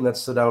playmaking that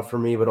stood out for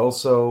me. But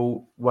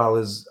also, while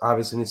his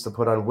obviously needs to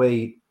put on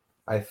weight,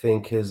 I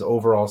think his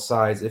overall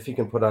size, if he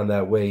can put on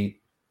that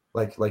weight,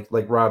 like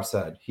Rob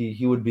said,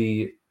 he would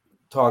be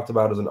talked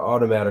about as an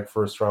automatic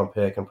first-round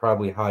pick and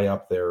probably high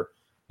up there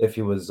if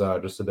he was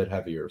just a bit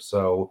heavier.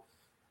 So,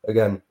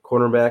 again,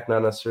 cornerback,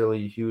 not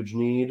necessarily a huge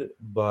need,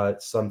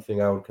 but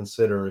something I would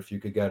consider if you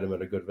could get him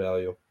at a good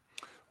value.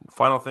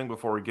 Final thing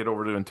before we get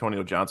over to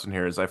Antonio Johnson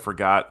here is I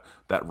forgot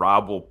that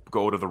Rob will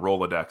go to the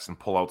Rolodex and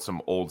pull out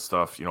some old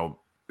stuff,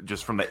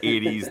 just from the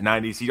 80s,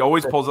 90s. He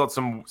always pulls out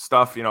some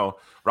stuff.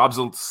 Rob's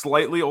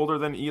slightly older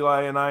than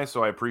Eli and I,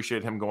 so I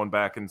appreciate him going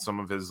back in some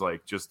of his,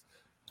 just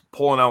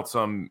pulling out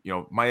some,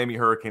 Miami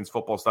Hurricanes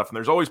football stuff. And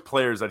there's always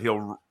players that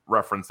he'll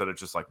reference that it's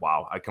just like,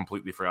 wow, I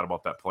completely forgot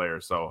about that player.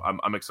 So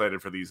I'm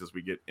excited for these as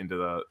we get into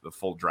the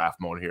full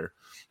draft mode here.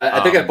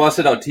 I think I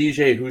busted out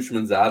TJ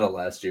Hushmanzada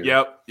last year.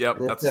 Yep.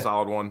 That's a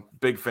solid one.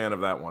 Big fan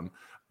of that one.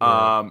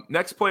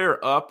 Next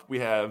player up, we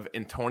have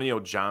Antonio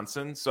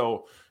Johnson.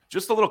 So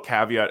just a little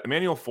caveat,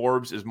 Emmanuel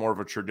Forbes is more of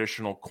a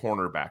traditional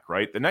cornerback,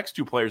 right? The next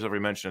two players that we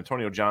mentioned,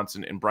 Antonio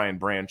Johnson and Brian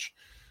Branch,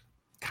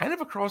 kind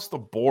of across the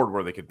board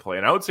where they could play.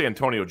 And I would say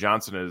Antonio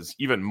Johnson is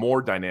even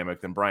more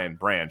dynamic than Brian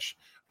Branch.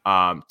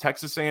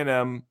 Texas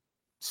A&M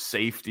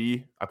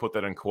safety, I put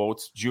that in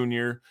quotes,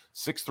 junior,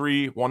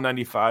 6'3",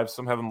 195.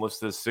 Some have him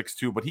listed as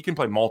 6'2", but he can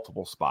play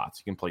multiple spots.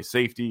 He can play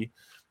safety,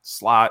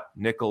 slot,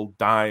 nickel,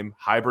 dime,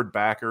 hybrid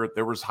backer.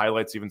 There was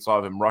highlights even saw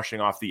of him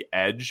rushing off the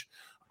edge,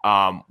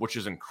 which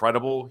is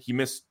incredible. He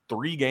missed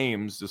 3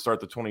 games to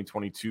start the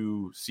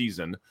 2022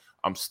 season.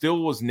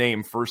 Still was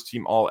named first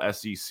team all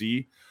SEC.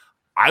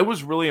 I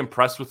was really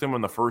impressed with him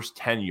on the first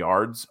 10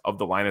 yards of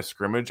the line of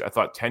scrimmage. I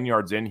thought 10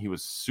 yards in, he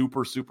was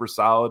super, super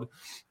solid.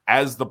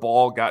 As the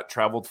ball got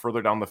traveled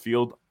further down the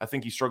field, I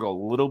think he struggled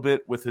a little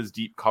bit with his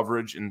deep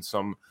coverage and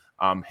some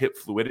hip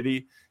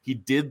fluidity. He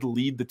did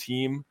lead the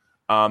team,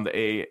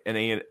 the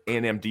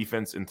A&M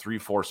defense, in 3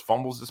 forced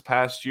fumbles this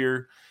past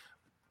year.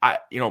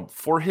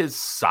 For his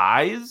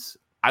size,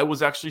 I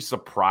was actually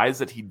surprised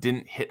that he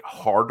didn't hit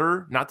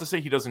harder. Not to say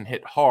he doesn't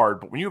hit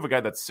hard, but when you have a guy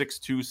that's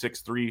 6'2",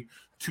 6'3",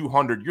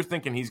 200, you're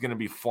thinking he's going to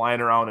be flying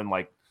around and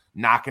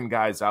knocking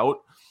guys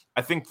out.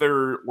 I think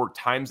there were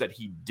times that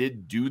he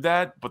did do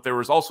that, but there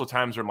was also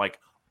times where I'm like,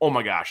 oh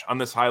my gosh, on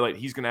this highlight,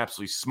 he's going to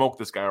absolutely smoke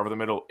this guy over the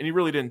middle. And he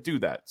really didn't do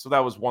that. So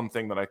that was one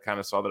thing that I kind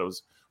of saw that it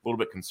was a little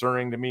bit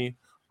concerning to me.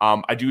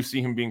 I do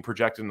see him being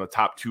projected in the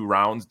top 2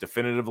 rounds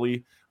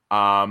definitively.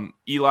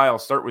 Eli, I'll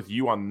start with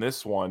you on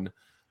this one.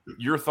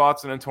 Your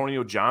thoughts on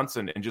Antonio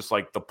Johnson and just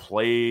the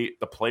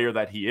player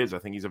that he is. I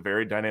think he's a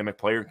very dynamic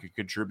player, could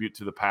contribute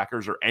to the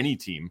Packers or any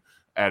team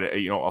at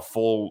a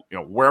full,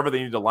 wherever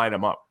they need to line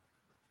him up.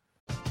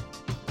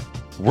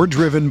 We're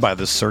driven by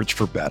the search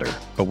for better.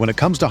 But when it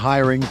comes to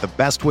hiring, the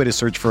best way to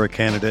search for a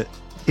candidate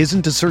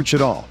isn't to search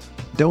at all.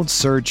 Don't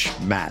search,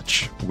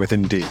 match with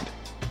Indeed.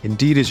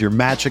 Indeed is your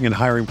matching and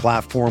hiring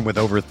platform with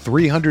over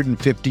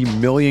 350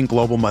 million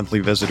global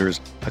monthly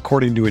visitors,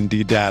 according to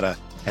Indeed data,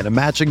 and a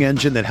matching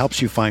engine that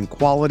helps you find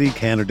quality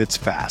candidates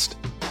fast.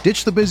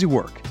 Ditch the busy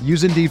work.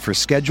 Use Indeed for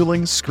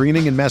scheduling,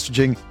 screening, and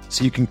messaging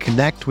so you can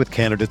connect with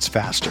candidates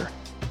faster.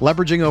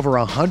 Leveraging over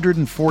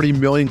 140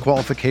 million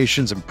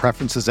qualifications and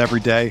preferences every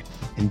day,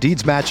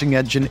 Indeed's matching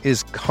engine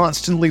is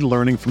constantly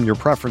learning from your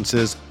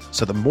preferences,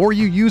 so the more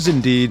you use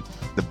Indeed,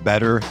 the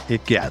better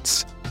it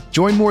gets.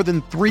 Join more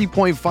than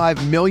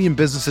 3.5 million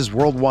businesses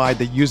worldwide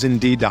that use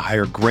Indeed to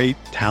hire great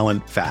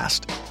talent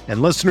fast.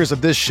 And listeners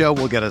of this show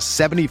will get a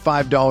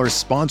 $75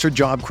 sponsored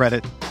job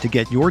credit to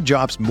get your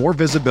jobs more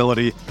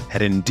visibility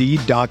at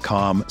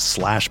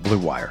Indeed.com/Blue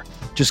Wire.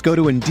 Just go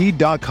to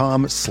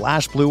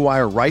Indeed.com/Blue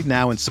Wire right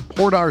now and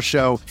support our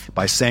show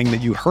by saying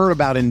that you heard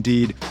about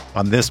Indeed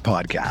on this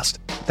podcast.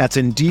 That's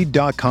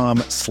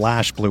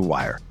Indeed.com/Blue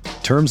Wire.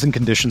 Terms and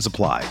conditions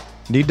apply.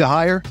 Need to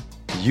hire?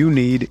 You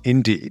need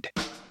Indeed.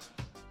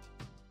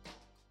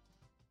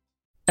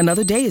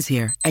 Another day is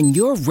here, and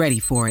you're ready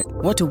for it.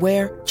 What to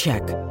wear?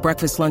 Check.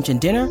 Breakfast, lunch, and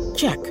dinner?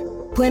 Check.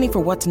 Planning for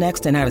what's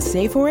next and how to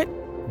save for it?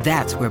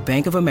 That's where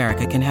Bank of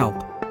America can help.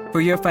 For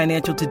your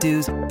financial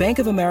to-dos, Bank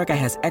of America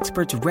has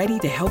experts ready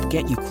to help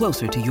get you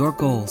closer to your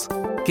goals.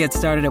 Get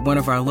started at one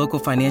of our local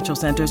financial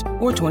centers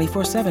or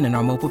 24/7 in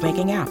our mobile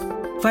banking app.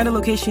 Find a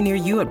location near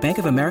you at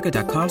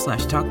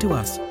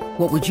bankofamerica.com/talktous.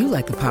 What would you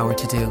like the power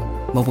to do?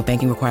 Mobile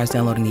banking requires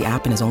downloading the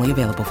app and is only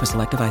available for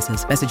select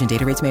devices. Message and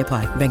data rates may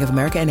apply. Bank of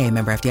America NA,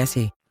 member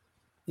FDIC.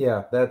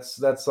 Yeah,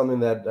 that's something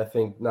that I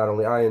think not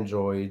only I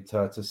enjoyed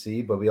to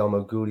see, but we all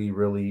know Goody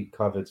really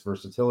covets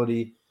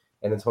versatility,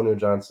 and Antonio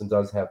Johnson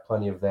does have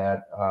plenty of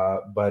that.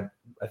 But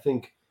I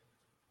think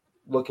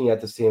looking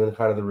at this team and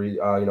kind of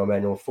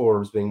Emmanuel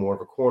Forbes being more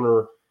of a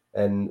corner,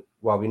 and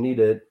while we need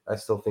it, I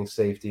still think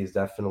safety is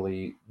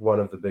definitely one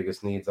of the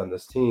biggest needs on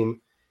this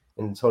team.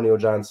 And Antonio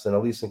Johnson,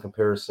 at least in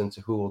comparison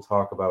to who we'll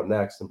talk about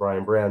next, and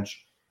Brian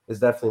Branch, is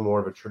definitely more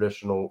of a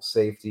traditional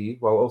safety,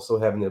 while also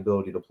having the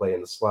ability to play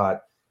in the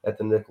slot at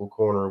the nickel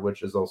corner,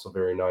 which is also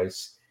very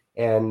nice.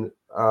 And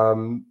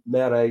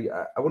Matt, I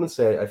wouldn't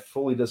say I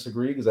fully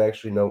disagree, because I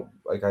actually know,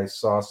 like, I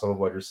saw some of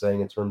what you're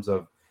saying in terms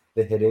of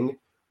the hitting,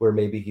 where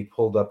maybe he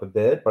pulled up a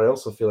bit, but I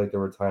also feel like there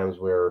were times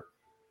where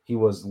he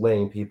was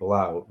laying people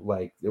out.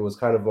 Like, it was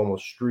kind of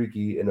almost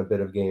streaky in a bit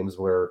of games,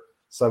 where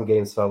some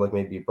games felt like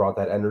maybe he brought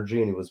that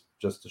energy and he was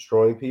just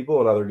destroying people,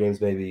 and other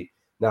games maybe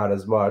not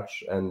as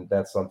much. And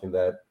that's something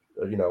that,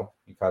 you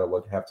kind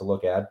of have to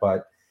look at.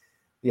 But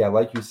yeah,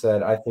 like you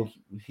said, I think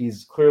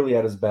he's clearly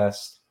at his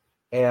best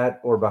at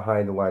or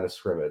behind the line of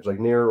scrimmage, like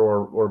near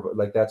or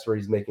like that's where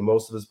he's making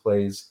most of his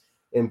plays,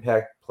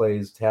 impact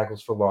plays,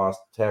 tackles for loss,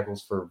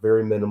 tackles for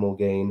very minimal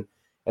gain.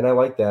 And I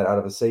like that out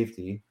of a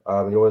safety.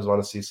 You always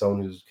want to see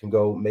someone who can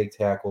go make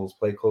tackles,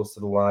 play close to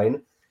the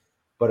line.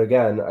 But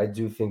again, I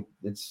do think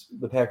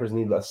the Packers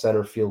need a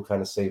center field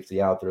kind of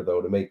safety out there,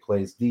 though, to make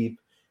plays deep.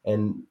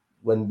 And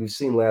when we've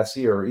seen last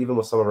year, even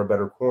with some of our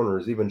better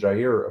corners, even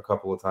Jair a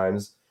couple of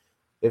times,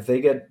 if they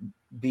get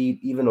beat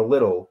even a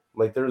little,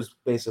 like, there's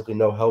basically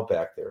no help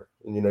back there.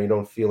 And, you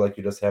don't feel like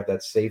you just have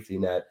that safety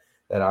net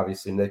that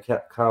obviously Nick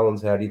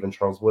Collins had, even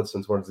Charles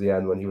Woodson towards the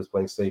end when he was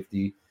playing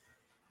safety,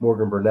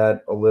 Morgan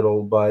Burnett a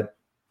little. But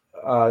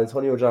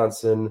Antonio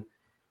Johnson,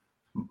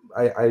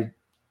 I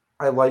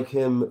like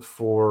him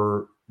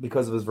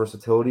because of his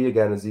versatility.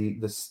 Again, is he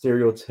the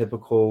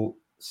stereotypical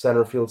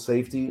center field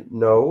safety?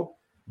 No,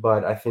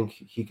 but I think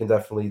he can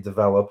definitely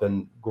develop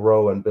and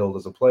grow and build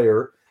as a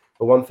player.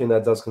 But one thing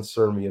that does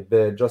concern me a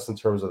bit, just in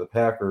terms of the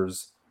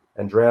Packers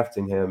and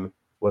drafting him,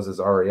 was his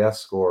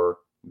RAS score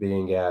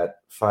being at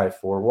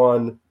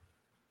 5.41.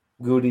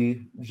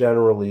 Goody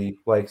generally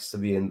likes to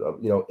be in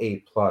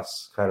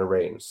 8+ kind of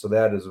range, so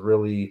that is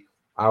really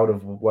out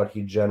of what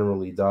he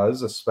generally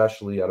does,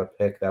 especially on a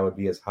pick that would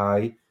be as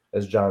high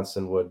as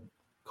Johnson would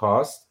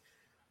cost.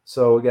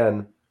 So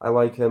again, I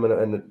like him, and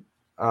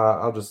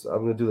I'm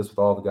going to do this with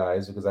all the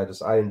guys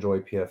because I enjoy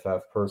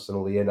PFF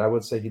personally, and I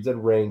would say he did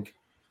rank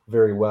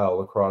very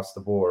well across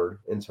the board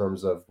in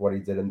terms of what he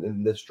did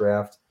in this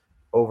draft.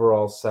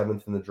 Overall,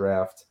 7th in the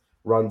draft,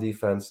 run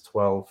defense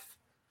 12th,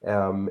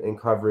 in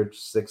coverage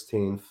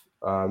 16th.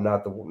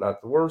 Not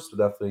the worst,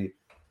 but definitely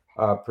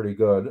pretty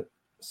good.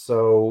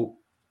 So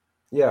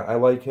yeah, I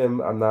like him.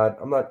 I'm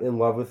not in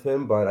love with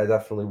him, but I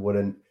definitely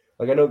wouldn't.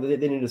 Like, I know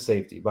they need a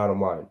safety,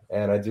 bottom line,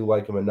 and I do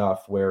like him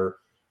enough where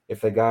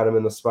if they got him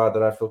in the spot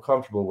that I feel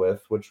comfortable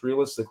with, which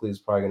realistically is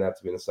probably going to have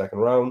to be in the second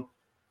round,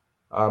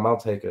 I'll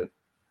take it.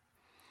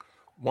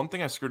 One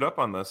thing I screwed up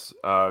on this,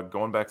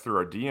 going back through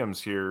our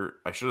DMs here,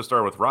 I should have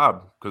started with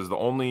Rob, because the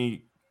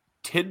only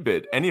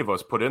tidbit any of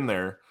us put in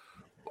there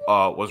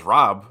was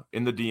Rob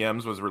in the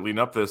DMs was leading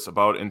up this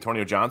about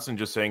Antonio Johnson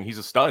just saying he's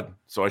a stud.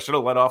 So I should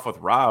have led off with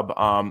Rob.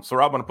 So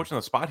Rob, I'm going to put you on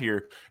the spot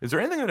here. Is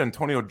there anything that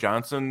Antonio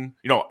Johnson,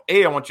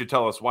 A, I want you to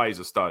tell us why he's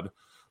a stud,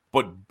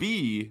 but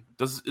B,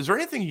 is there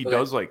anything he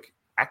does like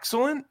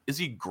excellent? Is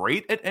he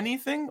great at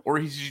anything, or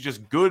is he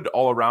just good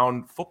all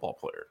around football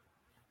player?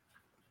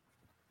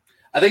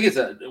 I think it's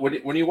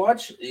when you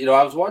watch,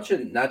 I was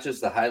watching not just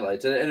the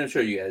highlights, and I'm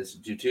sure you guys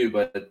do too,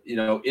 but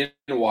in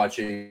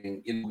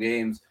watching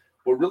games,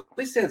 what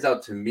really stands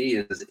out to me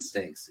is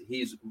instincts.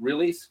 He's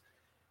really,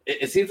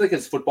 it seems like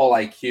his football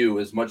IQ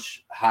is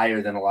much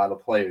higher than a lot of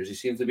players. He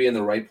seems to be in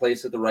the right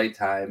place at the right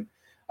time.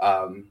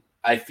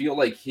 I feel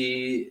like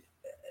he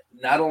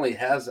not only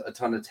has a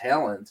ton of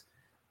talent,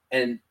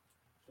 and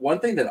one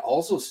thing that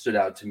also stood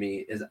out to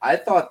me is I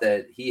thought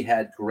that he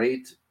had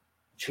great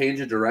change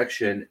of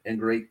direction and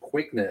great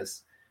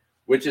quickness,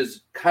 which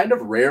is kind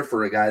of rare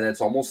for a guy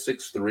that's almost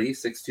 6'3",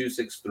 6'2",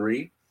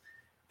 6'3",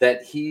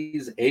 that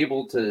he's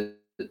able to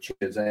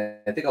change.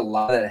 I think a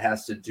lot of that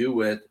has to do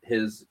with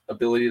his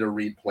ability to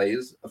read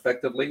plays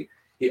effectively.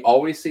 He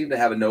always seemed to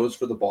have a nose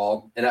for the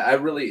ball, and I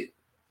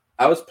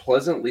was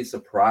pleasantly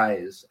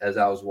surprised as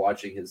I was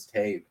watching his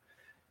tape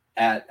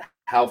at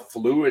how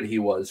fluid he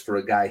was for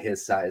a guy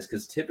his size,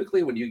 because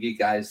typically when you get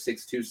guys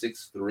 6'2",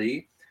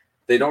 6'3",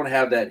 they don't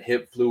have that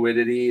hip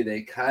fluidity.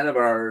 They kind of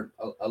are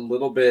a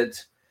little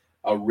bit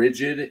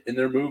rigid in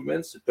their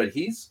movements, but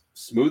he's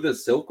smooth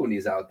as silk when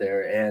he's out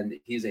there, and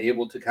he's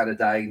able to kind of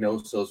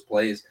diagnose those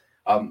plays.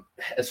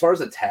 As far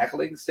as a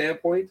tackling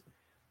standpoint,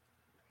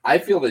 I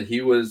feel that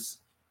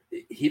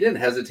he didn't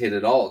hesitate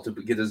at all to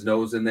get his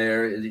nose in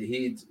there.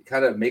 He'd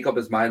kind of make up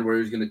his mind where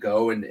he was going to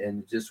go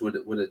and just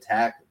would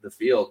attack the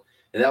field.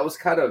 And that was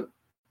kind of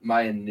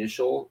my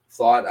initial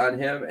thought on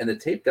him, and the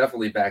tape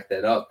definitely backed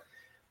that up.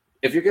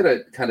 If you're going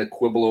to kind of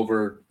quibble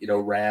over,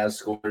 RAS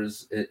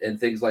scores and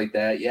things like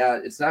that, yeah,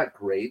 it's not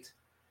great.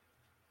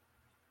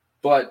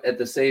 But at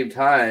the same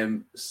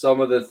time, some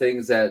of the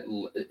things that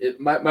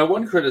my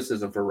one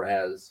criticism for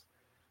RAS,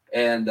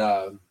 and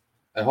I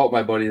hope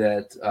my buddy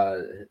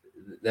that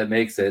that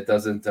makes it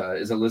isn't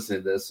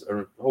listening to this,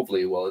 or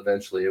hopefully will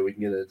eventually, or we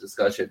can get a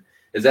discussion,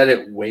 is that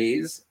it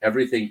weighs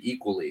everything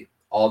equally,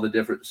 all the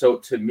different. So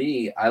to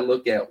me, I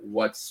look at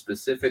what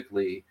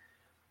specifically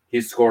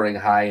he's scoring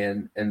high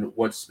in and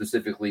what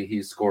specifically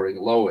he's scoring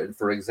low in.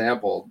 For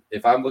example,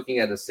 if I'm looking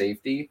at a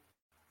safety,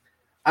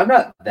 I'm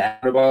not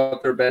that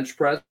about their bench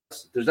press.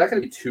 There's not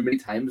going to be too many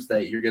times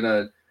that you're going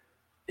to,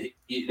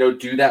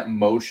 do that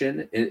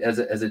motion as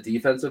a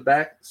defensive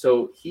back.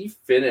 So he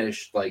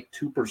finished like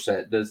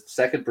 2%, the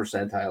second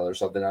percentile or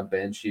something on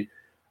bench,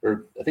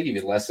 or I think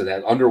even less than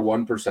that, under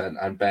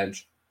 1% on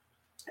bench.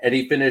 And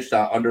he finished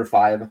under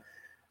 5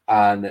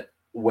 on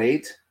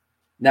weight.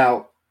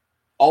 Now,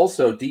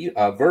 also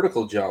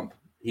vertical jump,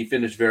 he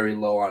finished very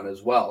low on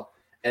as well.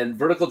 And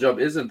vertical jump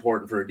is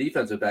important for a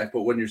defensive back,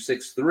 but when you're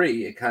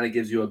 6'3", it kind of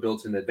gives you a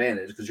built-in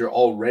advantage because you're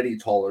already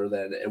taller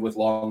than with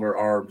longer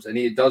arms, and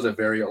he does have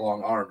very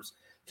long arms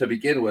to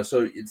begin with.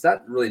 So it's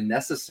not really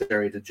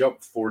necessary to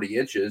jump 40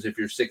 inches if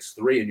you're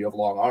 6'3" and you have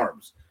long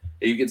arms.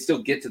 You can still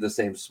get to the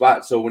same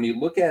spot. So when you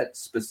look at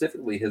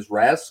specifically his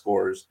RAS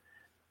scores,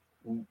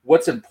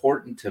 what's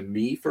important to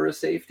me for a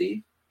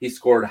safety, he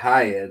scored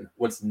high in.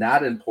 What's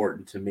not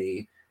important to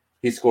me,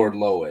 he scored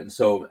low in.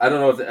 So I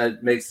don't know if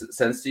it makes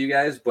sense to you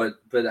guys, but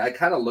I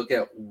kind of look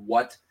at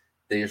what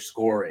they are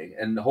scoring,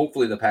 and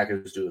hopefully the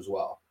Packers do as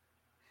well.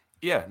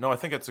 Yeah, no, I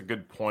think that's a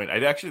good point.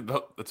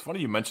 It's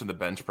funny you mentioned the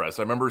bench press.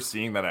 I remember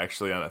seeing that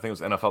actually on, I think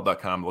it was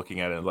NFL.com,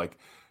 looking at it, like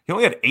he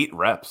only had 8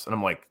 reps. And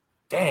I'm like,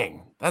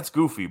 dang, that's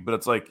goofy. But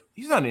it's like,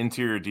 he's not an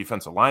interior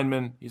defensive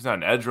lineman. He's not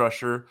an edge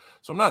rusher.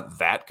 So I'm not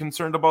that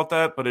concerned about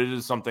that, but it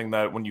is something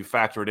that when you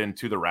factor it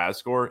into the RAS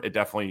score, it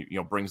definitely,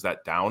 brings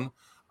that down.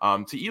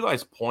 To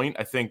Eli's point,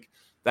 I think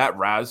that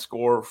RAS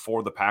score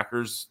for the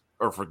Packers,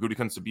 or for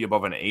Gutekunst to be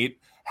above an 8,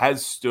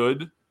 has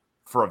stood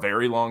for a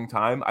very long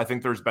time. I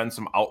think there's been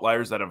some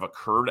outliers that have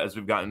occurred as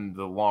we've gotten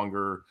the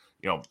longer,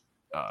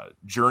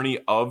 journey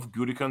of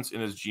Gutekunst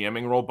in his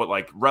GMing role, but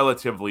like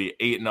relatively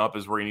 8 and up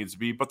is where he needs to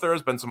be. But there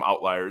has been some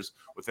outliers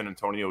within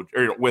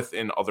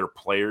within other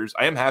players.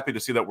 I am happy to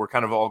see that we're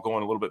kind of all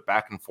going a little bit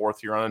back and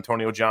forth here on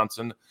Antonio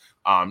Johnson.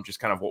 Just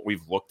kind of what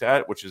we've looked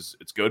at, which is,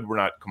 it's good. We're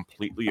not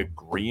completely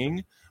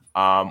agreeing,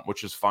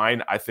 which is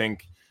fine. I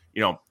think,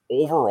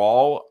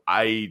 overall,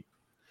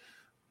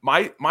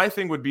 my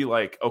thing would be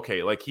like,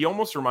 okay, like he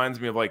almost reminds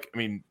me of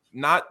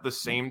not the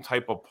same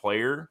type of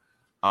player.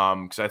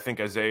 Because I think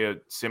Isaiah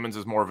Simmons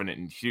is more of an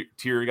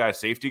interior guy,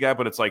 safety guy,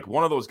 but it's like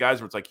one of those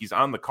guys where it's like he's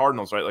on the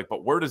Cardinals, right? Like,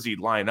 but where does he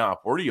line up?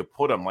 Where do you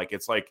put him? Like,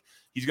 it's like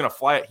he's gonna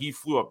fly. He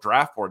flew up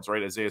draft boards,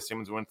 right? Isaiah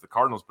Simmons went to the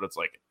Cardinals, but it's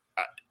like,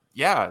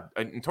 yeah,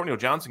 Antonio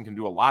Johnson can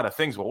do a lot of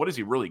things. Well, what is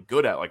he really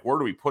good at? Like, where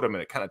do we put him?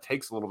 And it kind of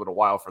takes a little bit of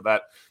while for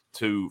that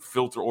to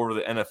filter over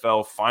the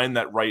NFL, find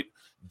that right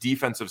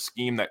defensive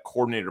scheme, that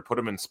coordinator, put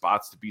him in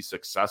spots to be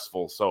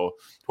successful. So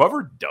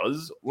whoever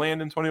does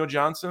land Antonio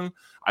Johnson,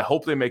 I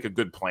hope they make a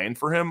good plan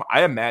for him.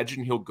 I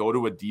imagine he'll go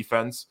to a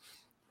defense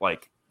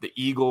like the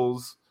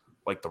Eagles,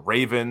 like the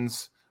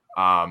Ravens.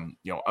 I'm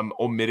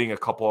omitting a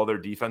couple other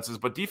defenses,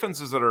 but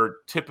defenses that are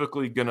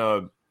typically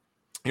gonna,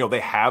 they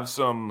have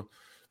some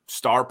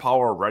star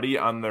power already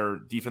on their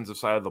defensive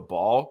side of the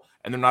ball,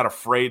 and they're not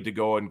afraid to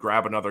go and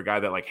grab another guy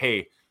that, like,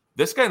 hey,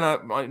 this guy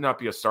might not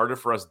be a starter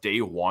for us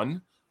day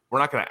one. We're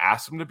not going to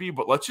ask him to be,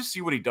 but let's just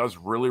see what he does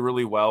really,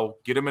 really well,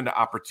 get him into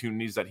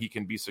opportunities that he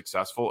can be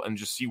successful, and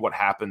just see what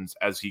happens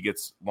as he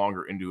gets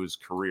longer into his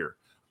career.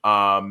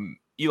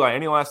 Eli,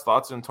 any last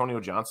thoughts on Antonio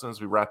Johnson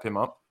as we wrap him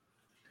up?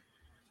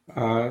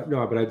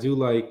 No, but I do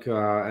like,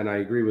 and I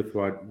agree with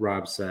what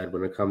Rob said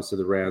when it comes to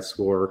the RAS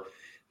score,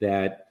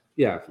 that,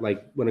 yeah,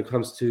 like when it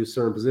comes to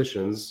certain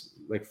positions,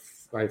 like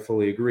I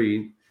fully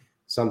agree,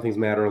 some things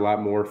matter a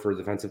lot more for a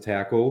defensive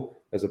tackle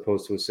as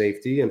opposed to a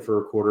safety, and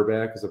for a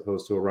quarterback as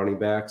opposed to a running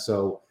back.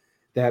 So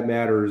that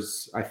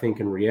matters, I think,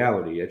 in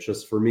reality. It's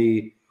just, for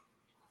me,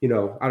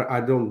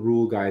 I don't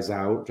rule guys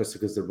out just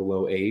because they're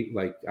below 8.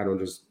 Like, I don't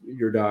just,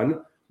 you're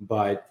done.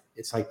 But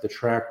it's like the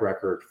track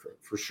record,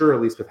 for sure,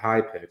 at least with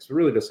high picks, but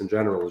really just in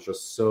general, is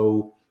just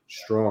so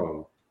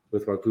strong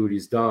with what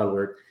Goody's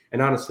done.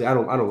 And honestly, I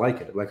don't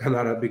like it. Like, I'm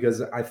not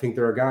because I think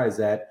there are guys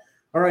that,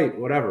 all right,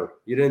 whatever,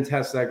 you didn't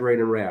test that great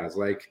in RAS.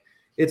 Like,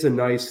 it's a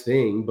nice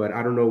thing, but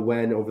I don't know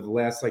when over the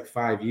last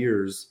 5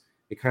 years,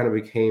 it kind of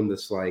became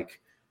this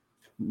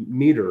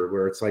meter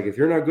where it's like, if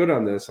you're not good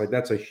on this,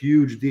 that's a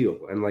huge deal.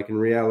 And in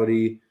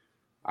reality,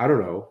 I don't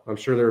know. I'm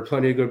sure there are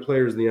plenty of good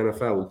players in the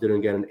NFL who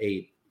didn't get an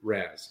 8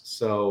 RAS.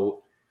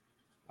 So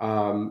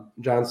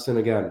Johnson,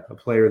 again, a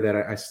player that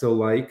I still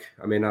like.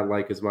 I may not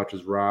like as much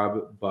as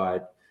Rob,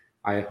 but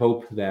I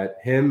hope that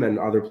him and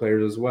other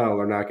players as well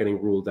are not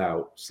getting ruled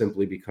out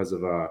simply because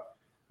of a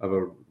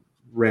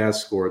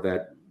RAS score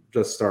that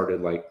just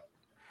started,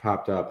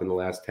 popped up in the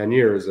last 10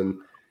 years. And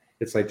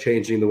it's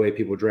changing the way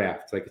people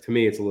draft. To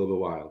me, it's a little bit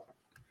wild.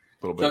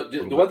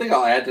 The one thing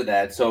I'll add to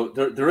that, so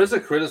there is a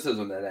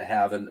criticism that I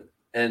have,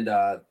 and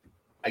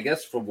I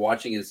guess from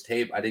watching his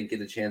tape, I didn't get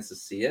a chance to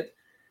see it,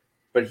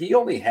 but he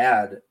only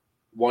had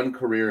 1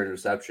 career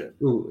interception.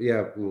 Ooh,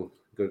 yeah. Ooh.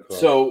 Good call.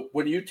 So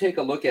when you take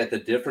a look at the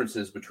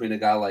differences between a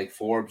guy like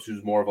Forbes,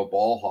 who's more of a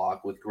ball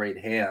hawk with great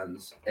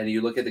hands, and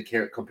you look at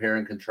the compare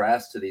and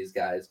contrast to these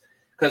guys,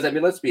 because, I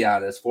mean, let's be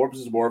honest, Forbes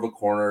is more of a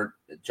corner,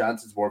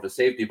 Johnson's more of a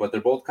safety, but they're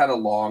both kind of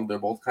long, they're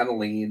both kind of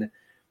lean,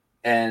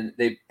 and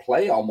they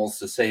play almost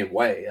the same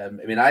way. I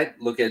mean, I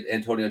look at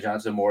Antonio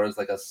Johnson more as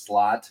like a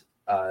slot,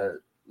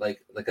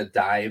 like a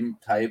dime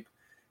type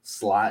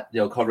slot,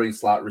 covering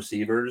slot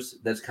receivers.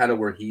 That's kind of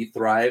where he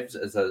thrives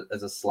as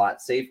a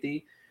slot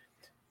safety.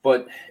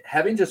 But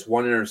having just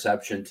one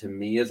interception to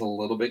me is a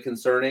little bit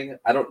concerning.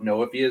 I don't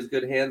know if he has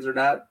good hands or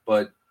not,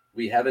 but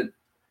we haven't,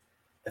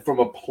 from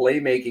a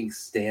playmaking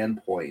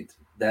standpoint,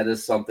 that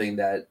is something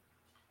that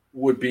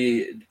would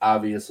be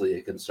obviously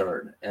a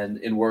concern. And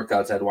in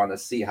workouts, I'd want to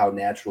see how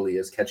natural he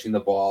is catching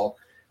the ball,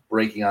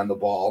 breaking on the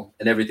ball,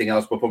 and everything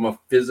else. But from a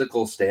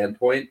physical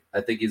standpoint,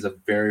 I think he's a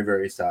very,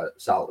 very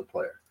solid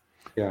player.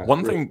 Yeah.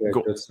 One thing.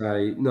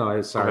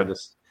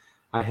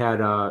 I had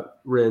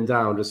written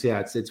down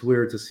it's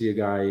weird to see a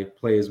guy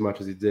play as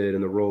much as he did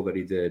in the role that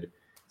he did,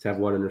 to have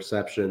one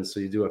interception. So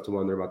you do have to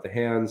wonder about the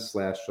hands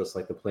 / just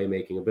like the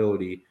playmaking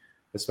ability,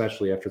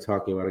 especially after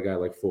talking about a guy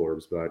like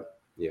Forbes. But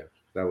yeah,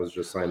 that was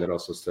just something that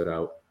also stood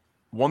out.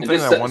 One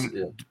thing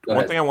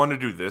I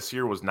wanted to do this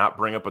year was not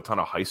bring up a ton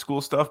of high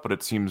school stuff, but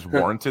it seems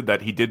warranted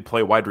that he did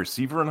play wide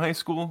receiver in high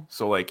school.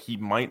 So like he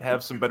might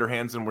have some better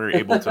hands than we were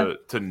able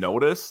to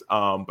notice.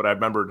 But I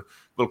remembered,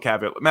 little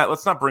caveat, Matt,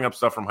 let's not bring up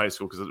stuff from high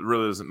school because it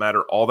really doesn't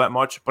matter all that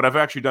much. But I've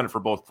actually done it for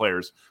both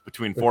players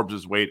between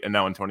Forbes' weight and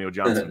now Antonio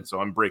Johnson. So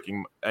I'm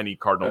breaking any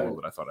cardinal rule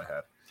that I thought I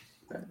had.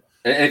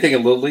 Anything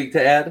in Little League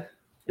to add?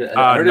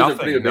 I heard he's a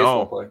pretty good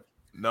baseball player.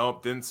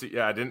 Nope, didn't see.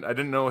 Yeah, I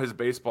didn't know his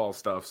baseball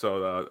stuff.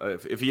 So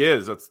if he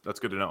is, that's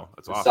good to know.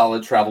 That's awesome.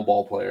 Solid travel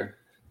ball player.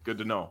 Good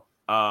to know.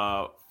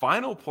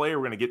 Final player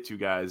we're gonna get to,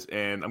 guys,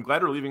 and I'm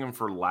glad we're leaving him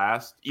for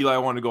last. Eli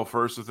wanted to go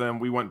first with him.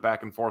 We went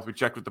back and forth. We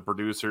checked with the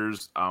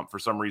producers. For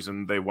some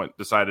reason, they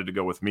decided to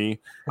go with me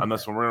on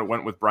this one. We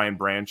went with Brian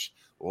Branch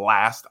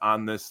last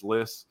on this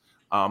list.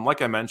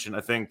 Like I mentioned,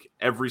 I think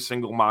every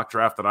single mock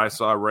draft that I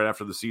saw right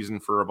after the season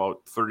for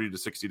about 30 to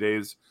 60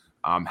 days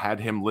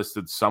had him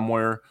listed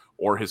somewhere,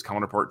 or his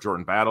counterpart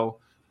Jordan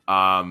Battle.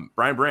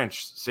 Brian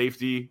Branch,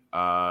 safety,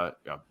 quote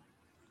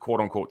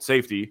unquote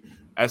safety,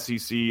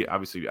 SEC,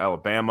 obviously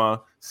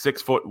Alabama,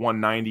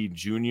 6'190"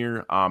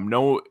 junior.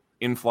 No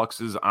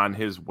influxes on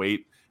his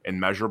weight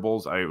and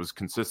measurables.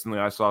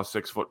 I saw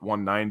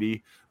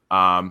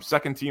 6'190".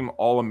 Second team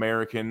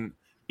All-American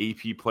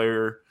AP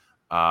player.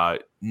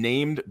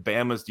 Named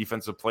Bama's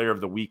Defensive Player of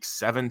the Week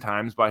 7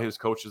 times by his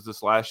coaches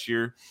this last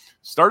year.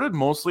 Started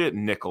mostly at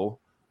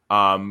nickel.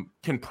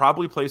 Can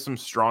probably play some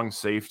strong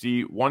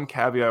safety. One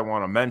caveat I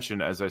want to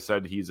mention, as I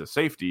said, he's a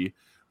safety.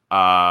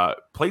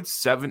 Played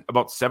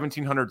about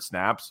 1,700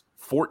 snaps,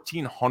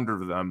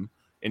 1,400 of them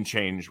and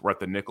change were at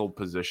the nickel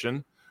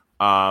position.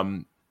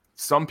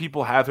 Some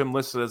people have him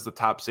listed as the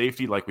top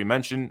safety. Like we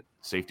mentioned,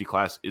 safety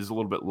class is a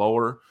little bit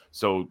lower,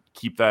 so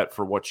keep that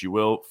for what you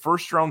will.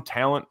 First round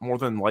talent, more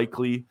than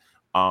likely.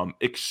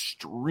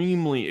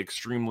 Extremely,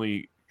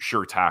 extremely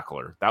sure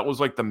tackler. That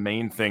was like the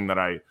main thing that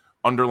I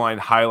underlined,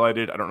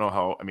 highlighted. I don't know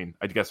how,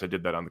 I guess I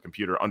did that on the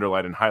computer,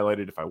 underlined and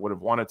highlighted if I would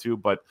have wanted to,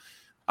 but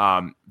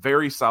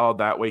very solid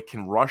that way.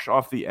 Can rush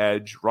off the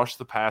edge, rush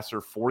the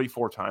passer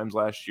 44 times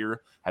last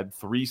year, had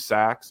 3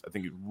 sacks. I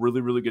think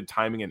really, really good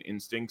timing and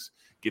instincts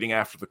getting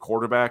after the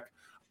quarterback.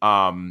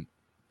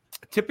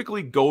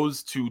 Typically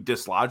goes to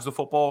dislodge the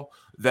football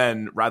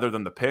rather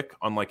than the pick,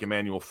 unlike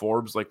Emmanuel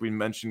Forbes, like we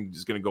mentioned,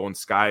 is going to go in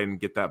sky and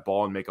get that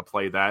ball and make a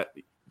play that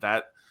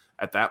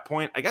at that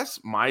point. I guess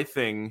my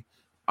thing,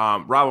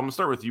 Rob, I'm going to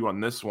start with you on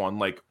this one.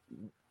 Like,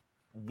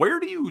 where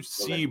do you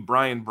see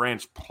Brian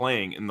Branch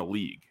playing in the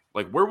league?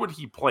 Like, where would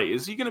he play?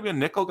 Is he going to be a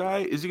nickel guy?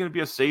 Is he going to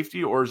be a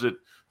safety? Or is it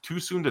too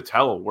soon to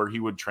tell where he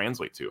would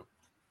translate to?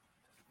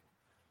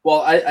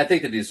 Well, I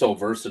think that he's so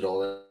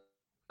versatile.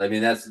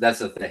 That's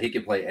the thing. He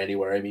can play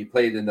anywhere. He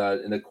played in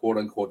the quote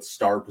unquote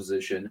star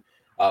position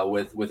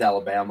with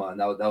Alabama, and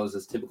that was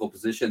his typical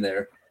position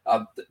there.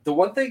 The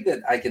one thing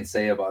that I can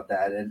say about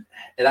that, and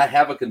I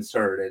have a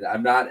concern, and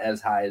I'm not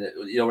as high.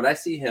 When I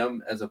see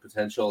him as a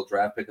potential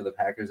draft pick of the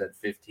Packers at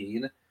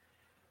 15,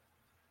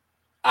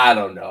 I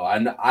don't know.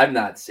 I'm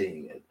not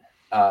seeing it.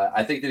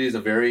 I think that he's a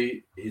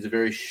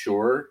very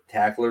sure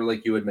tackler,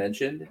 like you had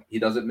mentioned. He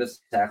doesn't miss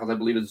tackles. I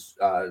believe it's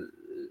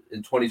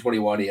in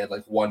 2021 he had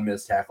like 1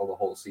 missed tackle the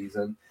whole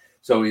season,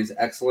 so he's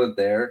excellent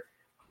there.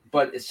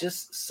 But it's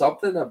just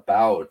something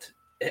about,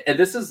 and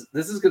this is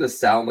going to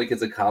sound like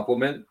it's a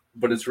compliment,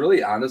 but it's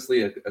really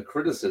honestly a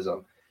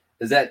criticism,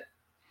 is that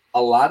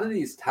a lot of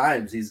these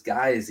times these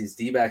guys, these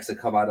D-backs that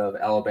come out of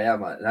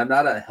Alabama, and I'm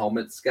not a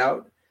helmet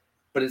scout,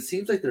 but it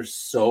seems like they're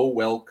so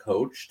well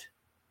coached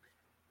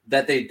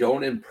that they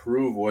don't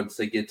improve once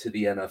they get to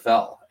the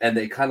NFL, and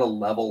they kind of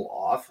level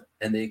off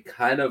and they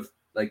kind of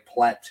like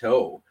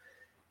plateau.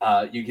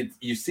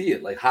 You see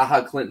it, like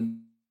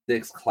Clinton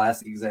Dix,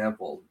 classic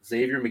example.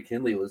 Xavier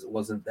McKinley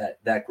wasn't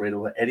that great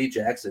of Eddie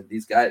Jackson.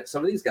 These guys,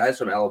 some of these guys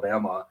from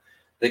Alabama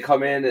they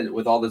come in and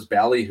with all this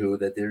ballyhoo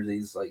that they're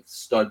these like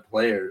stud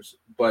players.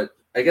 But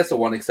I guess the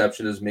one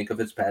exception is Minkah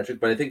Fitzpatrick.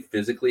 But I think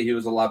physically he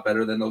was a lot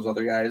better than those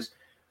other guys.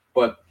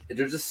 But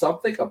there's just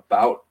something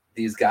about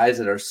these guys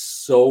that are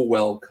so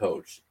well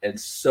coached and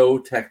so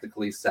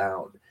technically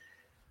sound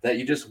that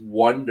you just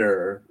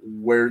wonder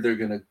where they're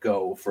going to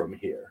go from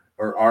here,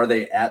 or are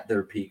they at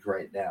their peak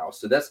right now?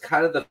 So that's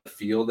kind of the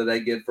feel that I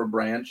get from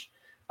Branch.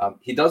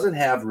 He doesn't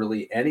have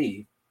really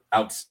any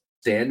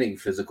outstanding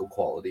physical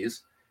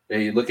qualities.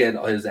 You look at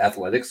his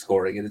athletic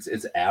scoring, and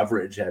it's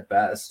average at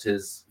best.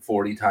 His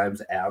 40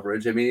 times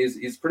average. I mean,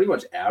 he's pretty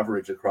much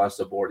average across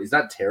the board. He's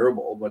not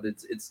terrible, but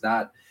it's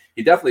not.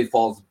 He definitely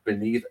falls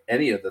beneath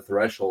any of the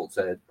thresholds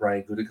that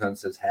Brian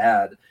Gutekunst has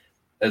had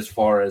as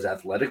far as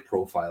athletic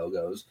profile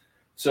goes.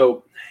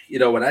 So,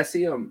 when I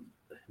see him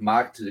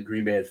mocked to the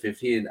Green Bay at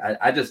 15,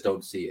 I just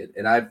don't see it.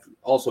 And I've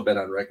also been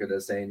on record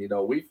as saying,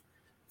 we've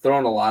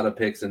thrown a lot of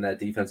picks in that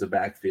defensive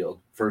backfield,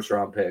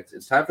 first-round picks.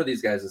 It's time for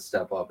these guys to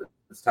step up.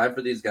 It's time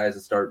for these guys to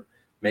start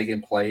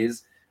making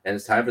plays, and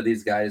it's time for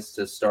these guys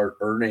to start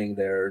earning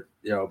their,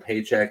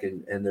 paycheck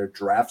and their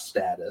draft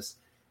status.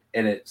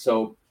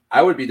 So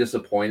I would be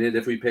disappointed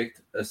if we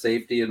picked a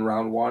safety in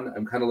round 1.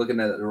 I'm kind of looking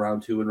at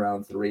round 2 and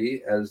round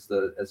 3 as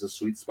a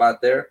sweet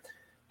spot there.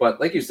 But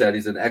like you said,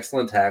 he's an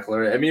excellent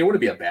tackler. I mean, it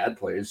wouldn't be a bad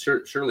player. He's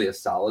surely a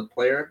solid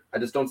player. I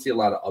just don't see a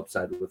lot of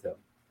upside with him.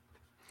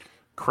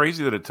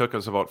 Crazy that it took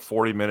us about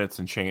 40 minutes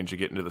and change to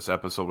get into this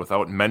episode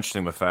without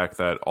mentioning the fact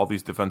that all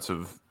these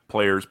defensive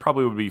players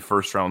probably would be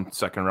first-round,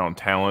 second-round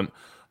talent,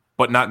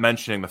 but not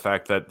mentioning the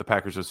fact that the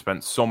Packers have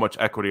spent so much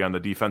equity on the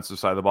defensive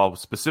side of the ball,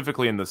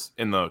 specifically in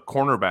the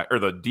cornerback or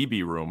the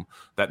DB room,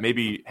 that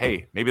maybe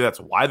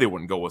that's why they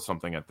wouldn't go with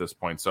something at this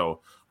point.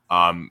 So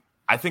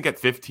I think at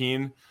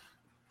 15,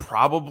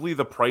 probably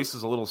the price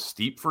is a little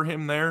steep for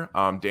him there.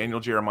 Daniel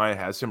Jeremiah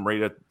has him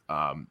rated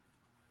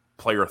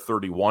player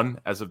 31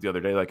 as of the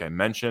other day, like I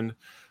mentioned.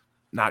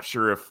 Not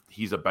sure if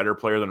he's a better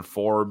player than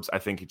Forbes. I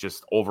think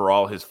just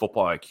overall his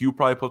football IQ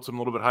probably puts him a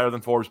little bit higher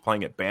than Forbes.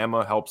 Playing at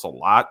Bama helps a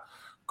lot.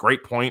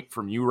 Great point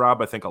from you,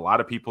 Rob. I think a lot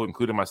of people,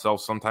 including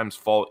myself, sometimes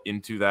fall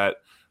into that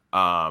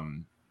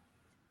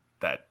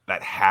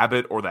that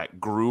habit or that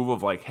groove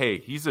of like, hey,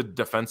 he's a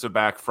defensive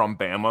back from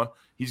Bama.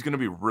 He's going to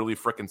be really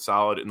freaking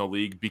solid in the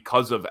league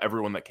because of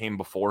everyone that came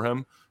before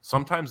him.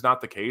 Sometimes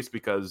not the case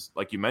because,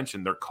 like you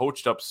mentioned, they're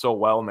coached up so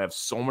well and they have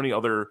so many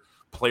other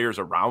players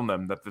around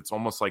them that it's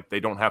almost like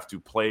they don't have to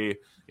play,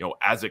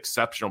 as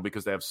exceptional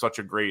because they have such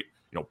a great,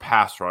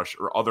 pass rush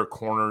or other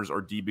corners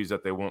or DBs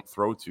that they won't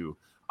throw to.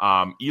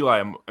 Eli,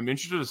 I'm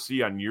interested to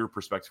see on your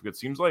perspective. It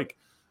seems like,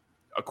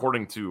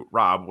 according to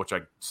Rob, which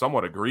I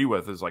somewhat agree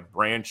with, is like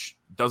Branch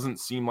doesn't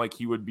seem like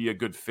he would be a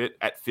good fit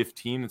at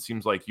 15. It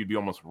seems like you'd be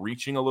almost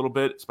reaching a little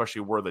bit,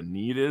 especially where the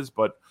need is.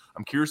 But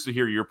I'm curious to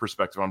hear your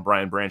perspective on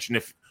Brian Branch and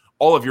if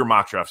all of your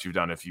mock drafts you've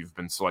done, if you've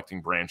been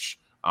selecting Branch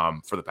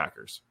for the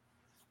Packers.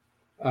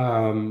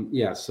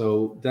 Yeah,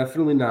 so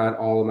definitely not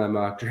all of my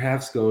mock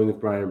drafts going with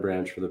Brian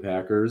Branch for the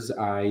Packers.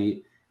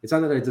 It's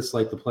not that I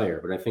dislike the player,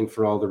 but I think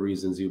for all the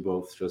reasons you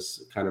both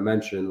just kind of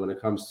mentioned, when it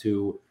comes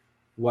to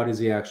what is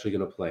he actually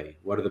going to play?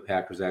 What do the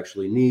Packers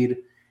actually need?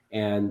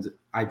 And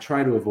I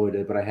try to avoid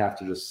it, but I have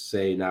to just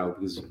say now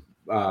because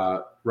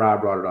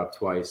Rob brought it up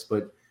twice.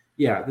 But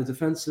yeah, the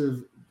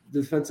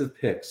defensive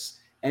picks,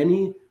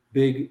 any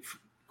big,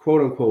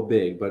 quote unquote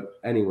big, but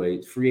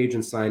anyway, free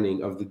agent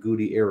signing of the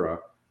Goody era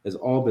has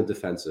all been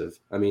defensive.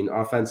 I mean,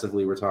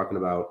 offensively, we're talking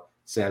about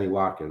Sammy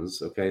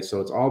Watkins. Okay,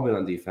 so it's all been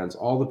on defense,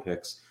 all the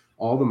picks,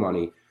 all the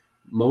money,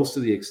 most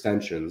of the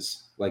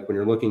extensions. Like when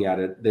you're looking at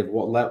it, they've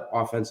let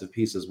offensive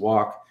pieces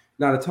walk,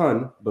 not a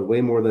ton, but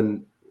way more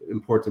than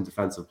important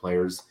defensive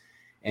players.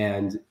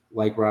 And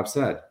like Rob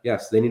said,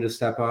 yes, they need to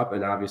step up.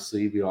 And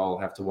obviously we all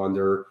have to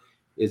wonder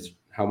is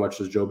how much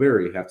does Joe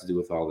Barry have to do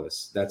with all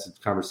this? That's a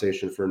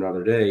conversation for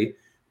another day.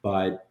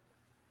 But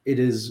it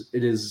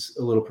is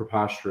a little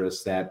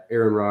preposterous that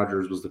Aaron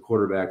Rodgers was the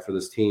quarterback for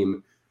this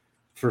team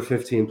for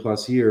 15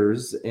 plus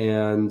years.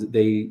 And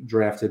they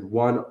drafted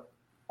one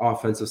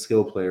offensive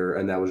skill player,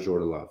 and that was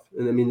Jordan Love.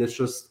 And I mean, it's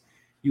just,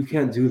 you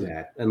can't do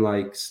that. And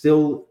like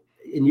still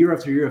in year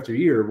after year after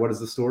year, what is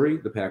the story?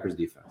 The Packers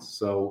defense.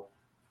 So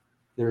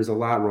there's a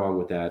lot wrong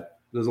with that.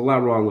 There's a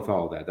lot wrong with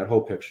all that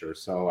whole picture.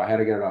 So I had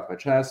to get it off my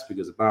chest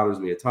because it bothers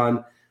me a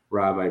ton.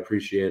 Rob, I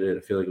appreciate it.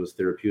 I feel like it was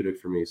therapeutic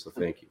for me, so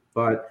thank you.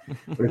 But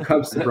when it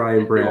comes to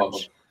Brian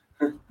Branch,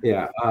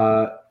 yeah,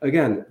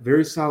 again,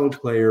 very solid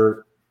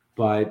player,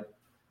 but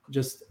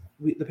just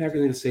the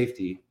Packers need a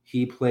safety.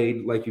 He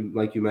played, like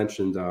you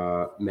mentioned,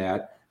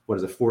 Matt,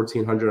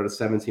 1,400 out of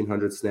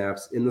 1,700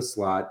 snaps in the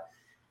slot.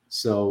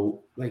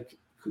 So, like,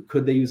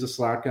 could they use a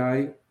slot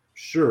guy?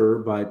 Sure,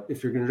 but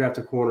if you're going to draft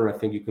a corner, I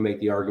think you can make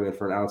the argument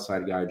for an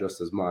outside guy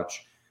just as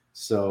much.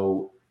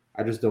 So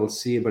I just don't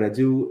see it. But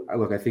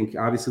I think,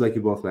 obviously, like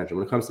you both mentioned,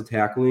 when it comes to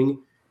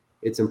tackling,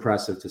 it's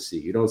impressive to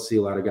see. You don't see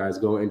a lot of guys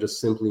go and just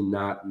simply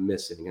not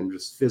missing and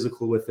just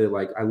physical with it.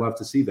 Like, I love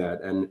to see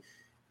that. And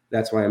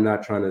that's why I'm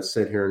not trying to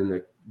sit here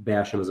and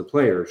bash him as a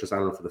player. It's just, I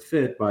don't know for the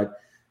fit, but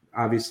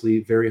obviously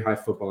very high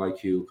football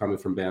IQ coming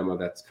from Bama.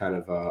 That's kind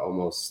of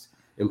almost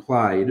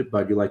implied,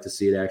 but you like to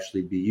see it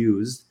actually be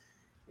used.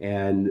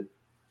 And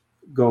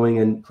going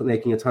and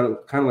making a ton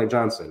of, kind of like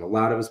Johnson, a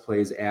lot of his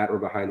plays at or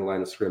behind the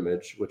line of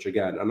scrimmage, which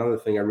again, another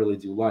thing I really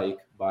do like,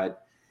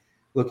 but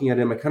looking at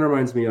him, it kind of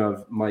reminds me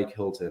of Mike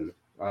Hilton,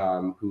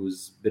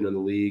 who's been in the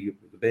league,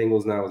 the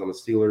Bengals now, is on the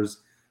Steelers,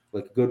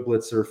 like a good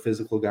blitzer,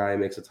 physical guy,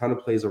 makes a ton of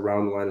plays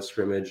around the line of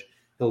scrimmage.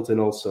 Hilton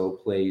also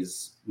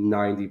plays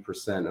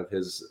 90% of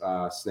his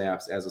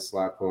snaps as a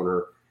slot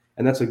corner,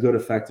 and that's a good,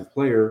 effective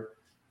player,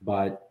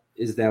 but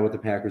is that what the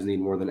Packers need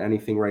more than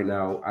anything right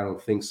now? I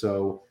don't think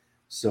so.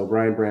 So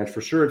Brian Branch for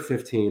sure at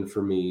 15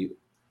 for me.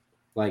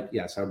 Like,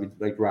 yes, I would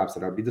be, like Rob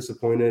said, I'd be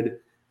disappointed.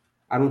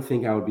 I don't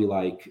think I would be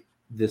like,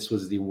 this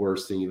was the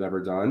worst thing you've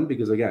ever done,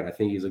 because again, I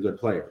think he's a good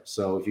player.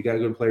 So if you got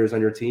good players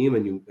on your team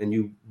and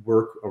you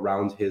work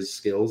around his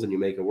skills and you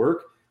make it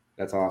work,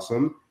 that's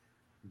awesome.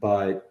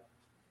 But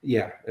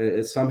yeah,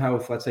 it's somehow,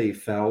 if let's say he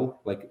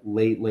fell like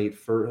late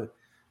for,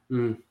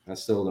 I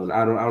still don't.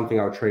 I don't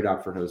think I would trade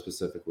up for him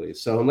specifically.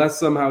 So unless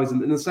somehow he's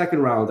in the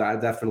second round, I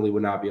definitely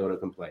would not be able to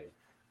complain.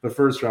 But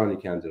first round, you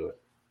can't do it.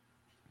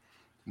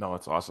 No,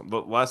 it's awesome.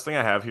 The last thing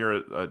I have here,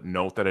 a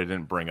note that I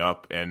didn't bring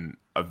up, and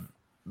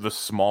the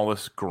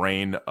smallest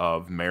grain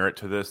of merit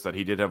to this, that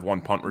he did have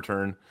one punt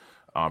return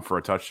for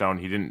a touchdown.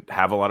 He didn't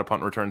have a lot of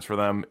punt returns for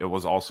them. It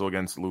was also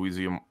against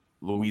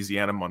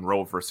Louisiana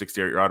Monroe for a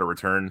 68-yard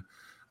return.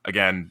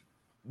 Again,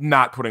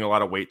 not putting a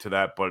lot of weight to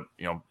that, but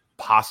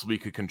possibly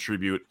could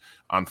contribute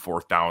on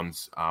fourth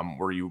downs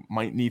where you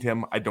might need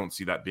him. I don't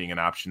see that being an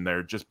option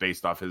there, just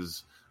based off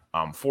his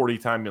 40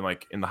 time being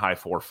like in the high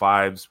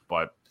 4.5s,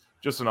 but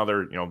just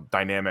another,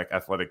 dynamic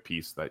athletic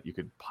piece that you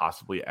could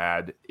possibly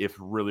add if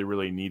really,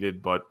 really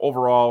needed. But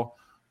overall,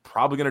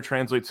 probably going to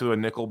translate to a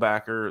nickel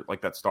backer, like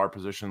that star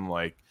position,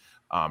 like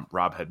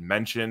Rob had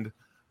mentioned.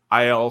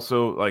 I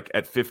also, like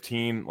at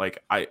 15,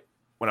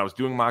 when I was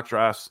doing mock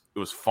drafts, it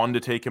was fun to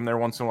take him there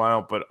once in a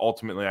while, but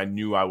ultimately I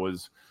knew I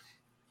was,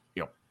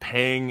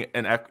 paying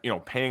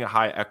a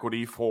high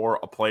equity for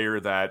a player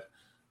that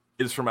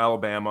is from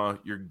Alabama.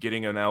 You're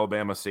getting an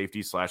Alabama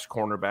safety /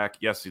 cornerback.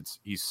 Yes,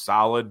 he's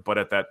solid, but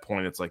at that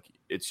point,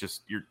 it's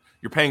just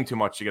you're paying too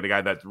much to get a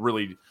guy that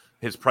really,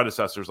 his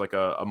predecessors like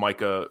a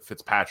Micah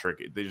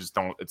Fitzpatrick. They just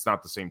don't. It's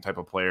not the same type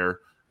of player,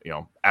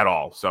 at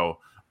all. So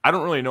I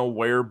don't really know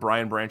where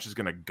Brian Branch is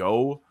going to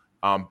go,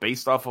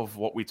 based off of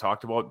what we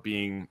talked about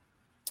being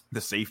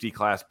the safety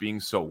class being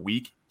so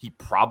weak. He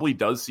probably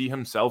does see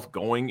himself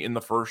going in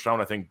the first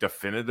round, I think,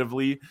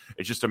 definitively.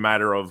 It's just a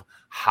matter of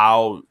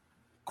how,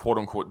 quote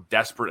unquote,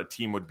 desperate a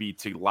team would be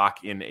to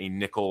lock in a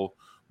nickel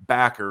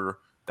backer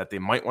that they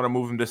might want to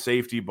move him to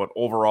safety. But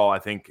overall, I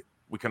think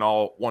we can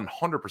all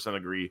 100%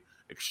 agree,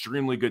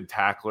 extremely good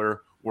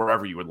tackler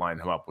wherever you would line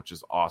him up, which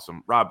is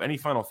awesome. Rob, any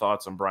final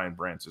thoughts on Brian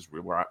Branch as we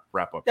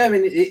wrap up? Yeah, I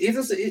mean, he's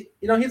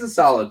a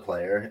solid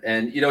player,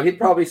 and he'd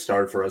probably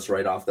start for us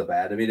right off the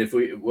bat. I mean,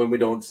 when we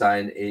don't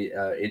sign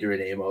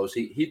Adrian Amos,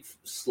 he'd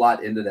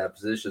slot into that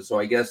position. So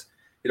I guess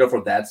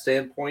from that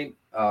standpoint,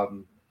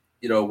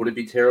 would it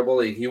be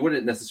terrible? He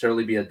wouldn't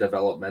necessarily be a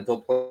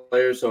developmental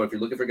player. So if you're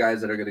looking for guys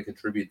that are going to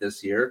contribute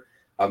this year,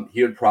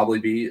 he would probably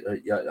be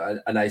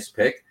a nice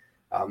pick.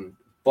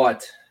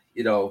 But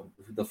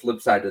the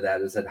flip side of that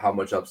is that how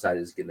much upside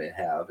is he going to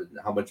have and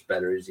how much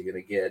better is he going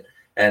to get?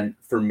 And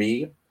for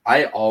me,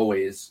 I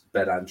always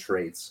bet on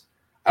traits.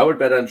 I would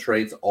bet on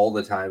traits all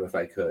the time if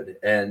I could.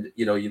 And,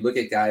 you look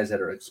at guys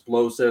that are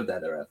explosive,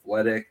 that are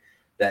athletic,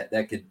 that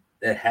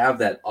have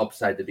that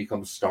upside to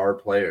become star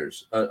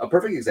players. A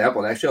perfect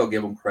example, and actually I'll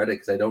give him credit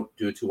because I don't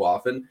do it too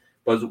often,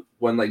 was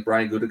when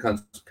Brian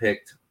Gutekunst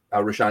picked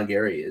Rashawn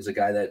Gary, is a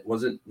guy that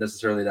wasn't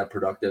necessarily that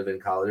productive in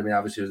college. I mean,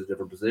 obviously it was a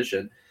different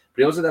position,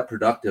 but he wasn't that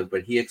productive,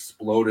 but he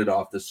exploded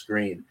off the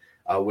screen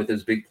with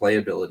his big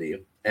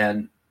playability.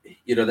 And,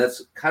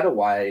 that's kind of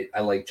why I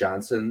like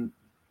Johnson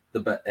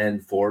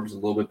and Forbes a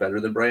little bit better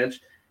than Branch,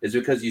 is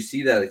because you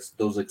see that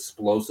those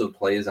explosive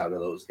plays out of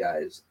those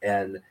guys.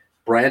 And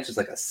Branch is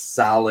like a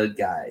solid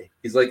guy.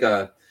 He's like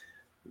that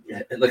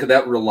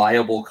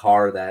reliable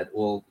car that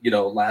will,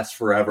 last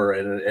forever.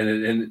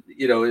 And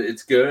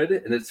it's good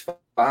and it's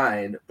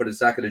fine, but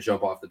it's not going to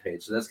jump off the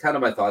page. So that's kind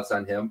of my thoughts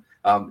on him.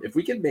 If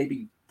we could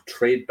maybe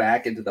trade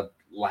back into the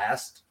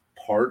last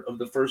part of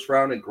the first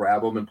round and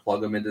grab him and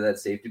plug him into that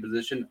safety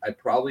position, I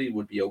probably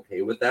would be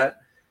okay with that.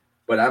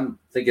 But I'm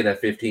thinking at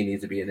 15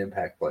 needs to be an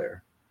impact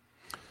player.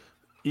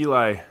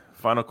 Eli,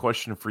 final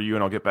question for you,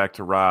 and I'll get back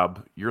to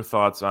Rob. Your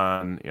thoughts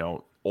on,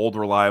 old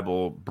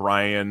reliable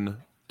Brian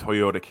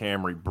Toyota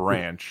Camry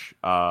Branch.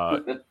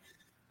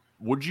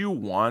 Would you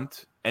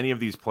want any of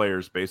these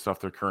players based off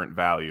their current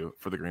value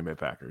for the Green Bay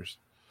Packers?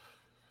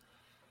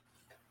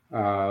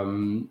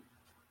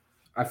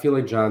 I feel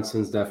like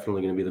Johnson's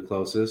definitely going to be the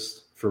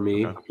closest for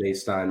me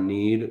based on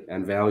need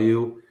and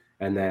value.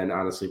 And then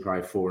honestly,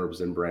 probably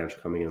Forbes and Branch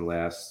coming in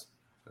last.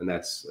 And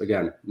that's,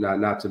 again,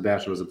 not to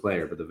bash him as a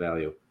player, but the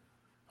value.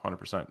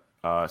 100%.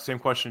 Same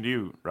question to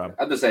you, Rob.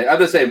 I'm the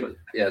same.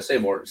 Yeah,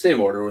 same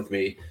order with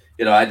me.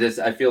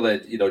 I feel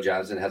that,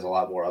 Johnson has a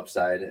lot more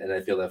upside, and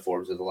I feel that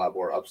Forbes has a lot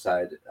more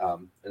upside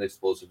and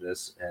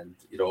explosiveness and,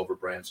 over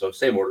Brand. So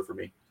same order for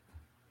me.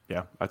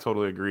 Yeah, I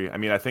totally agree. I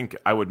mean, I think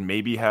I would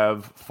maybe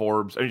have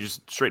Forbes,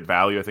 just straight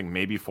value. I think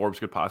maybe Forbes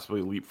could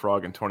possibly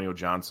leapfrog Antonio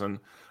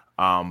Johnson.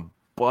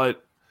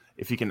 But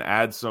if he can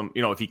add some,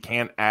 if he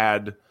can't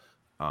add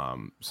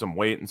some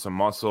weight and some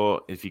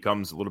muscle, if he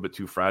comes a little bit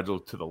too fragile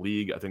to the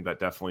league, I think that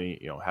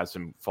definitely, has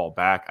him fall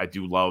back. I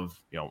do love,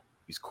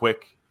 he's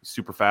quick, he's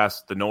super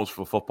fast. The nose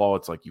for football,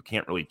 it's like you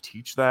can't really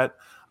teach that.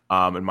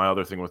 And my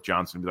other thing with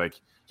Johnson would be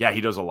like, yeah, he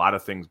does a lot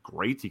of things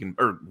great. He can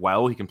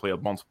play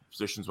multiple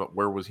positions, but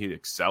where was he to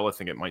excel? I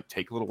think it might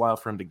take a little while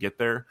for him to get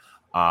there.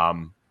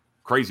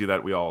 Crazy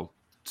that we all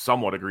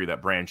somewhat agree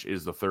that Branch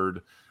is the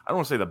third, I don't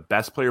want to say the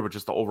best player, but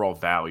just the overall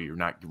value. You're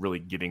not really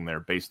getting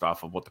there based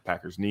off of what the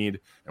Packers need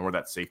and where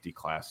that safety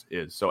class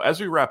is. So as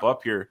we wrap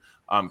up here,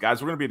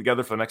 guys, we're going to be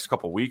together for the next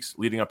couple of weeks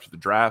leading up to the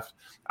draft.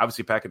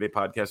 Obviously, Pack a Day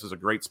Podcast is a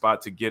great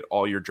spot to get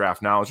all your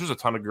draft knowledge. There's a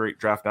ton of great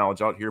draft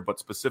knowledge out here, but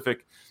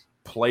specific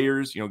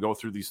players, go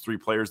through these three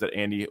players that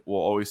Andy will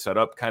always set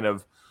up, kind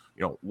of,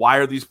 why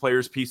are these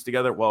players pieced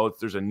together? Well,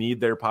 there's a need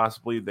there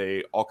possibly.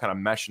 They all kind of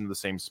mesh into the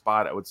same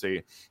spot. I would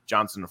say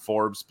Johnson and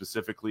Forbes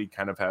specifically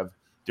kind of have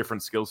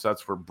different skill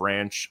sets, where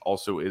Branch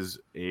also is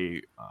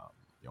a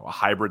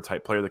hybrid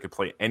type player that could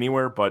play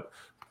anywhere. But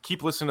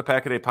keep listening to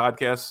Pack a Day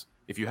Podcasts.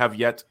 If you have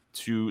yet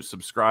to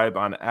subscribe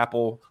on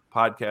Apple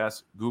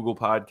Podcasts, Google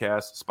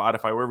Podcasts,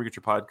 Spotify, wherever you get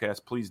your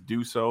podcasts, please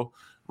do so.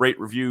 Rate,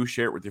 review,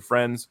 share it with your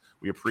friends.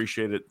 We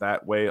appreciate it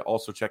that way.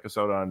 Also, check us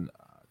out on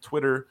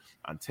Twitter,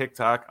 on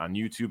TikTok, on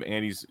YouTube.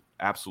 Andy's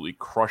absolutely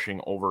crushing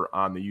over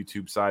on the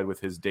YouTube side with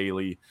his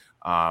daily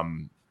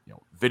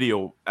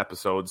video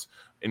episodes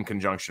in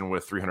conjunction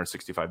with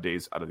 365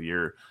 days out of the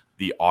year,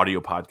 the audio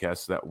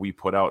podcasts that we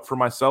put out. For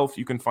myself,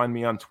 you can find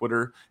me on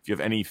Twitter. If you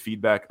have any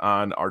feedback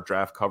on our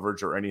draft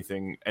coverage or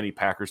anything, any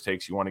Packers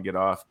takes you want to get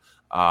off,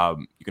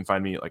 you can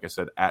find me, like I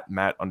said, at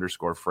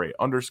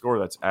Matt_Frey_.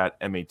 That's at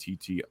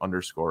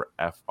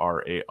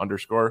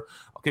MATT_FRA_.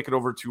 I'll kick it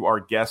over to our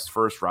guest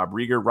first, Rob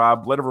Rieger.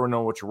 Rob, let everyone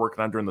know what you're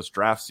working on during this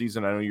draft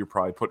season. I know you're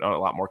probably putting out a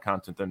lot more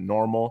content than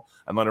normal,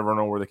 and let everyone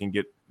know where they can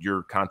get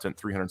your content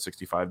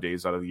 365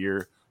 days out of the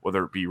year,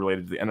 whether it be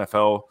related to the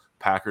NFL,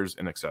 Packers,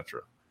 and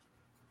etc.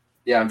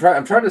 Yeah, I'm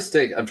trying to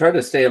stay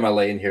in my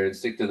lane here and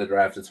stick to the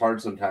draft. It's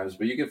hard sometimes,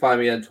 but you can find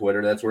me on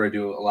Twitter. That's where I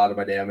do a lot of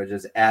my damage,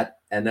 is at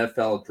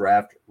NFL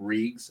Draft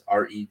Regs,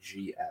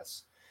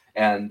 REGS.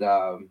 And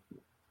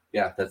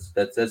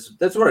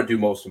that's where I do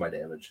most of my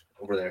damage,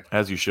 over there.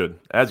 As you should.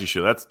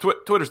 That's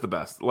Twitter's the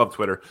best. Love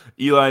Twitter.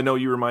 Eli, I know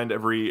you remind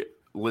every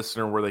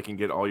listener where they can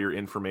get all your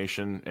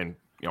information and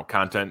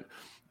content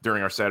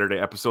during our Saturday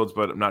episodes,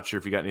 but I'm not sure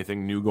if you got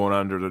anything new going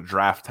on during the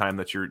draft time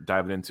that you're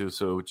diving into.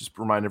 So just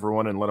remind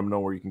everyone and let them know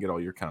where you can get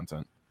all your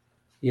content.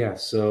 Yeah,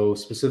 so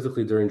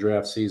specifically during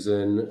draft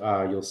season,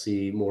 you'll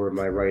see more of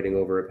my writing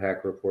over at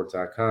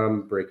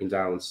PackerReport.com, breaking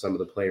down some of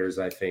the players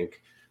I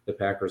think the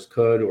Packers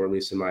could, or at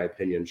least in my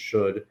opinion,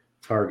 should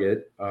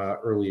target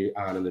early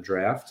on in the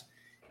draft.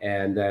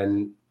 And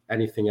then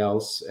anything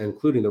else,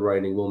 including the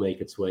writing, will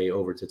make its way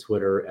over to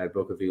Twitter at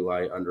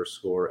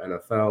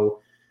BookofEli_NFL.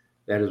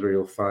 That is where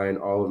you'll find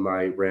all of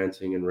my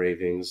ranting and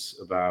ravings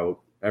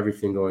about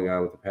everything going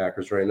on with the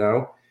Packers right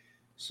now.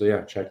 So,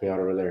 yeah, check me out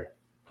over there.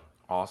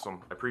 Awesome.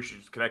 I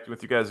appreciate connecting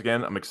with you guys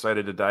again. I'm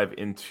excited to dive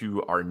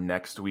into our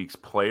next week's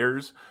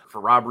players.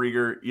 For Rob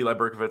Rieger, Eli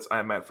Berkovitz,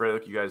 I'm Matt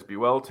Freilich. You guys be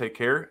well, take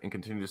care, and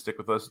continue to stick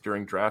with us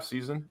during draft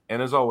season.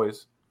 And as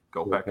always,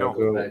 go Pack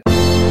Go.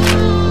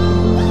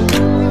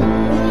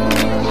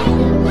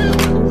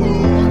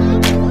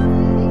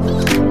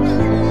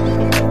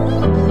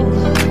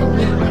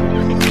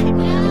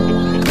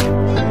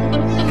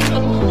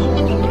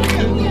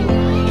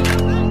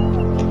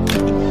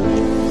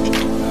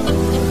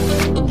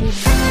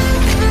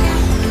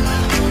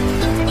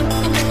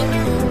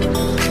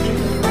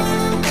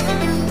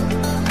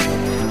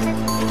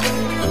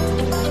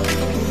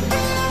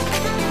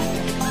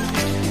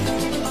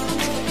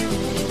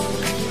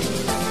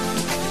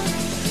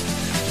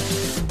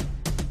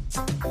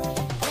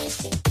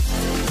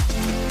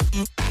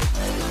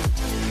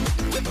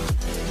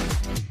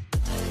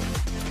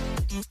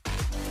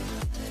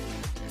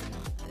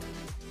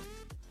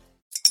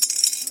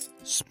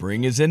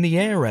 Spring is in the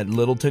air at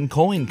Littleton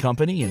Coin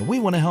Company, and we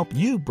want to help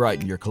you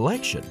brighten your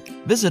collection.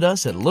 Visit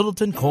us at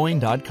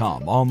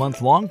littletoncoin.com all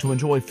month long to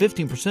enjoy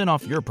 15%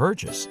 off your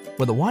purchase.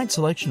 With a wide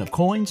selection of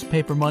coins,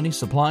 paper money,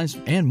 supplies,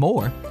 and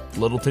more,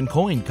 Littleton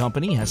Coin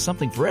Company has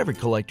something for every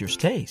collector's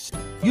taste.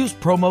 Use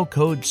promo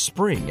code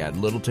SPRING at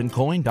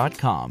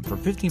littletoncoin.com for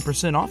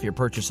 15% off your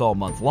purchase all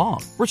month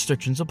long.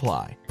 Restrictions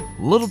apply.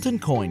 Littleton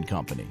Coin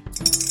Company.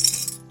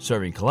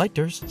 Serving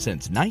collectors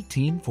since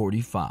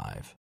 1945.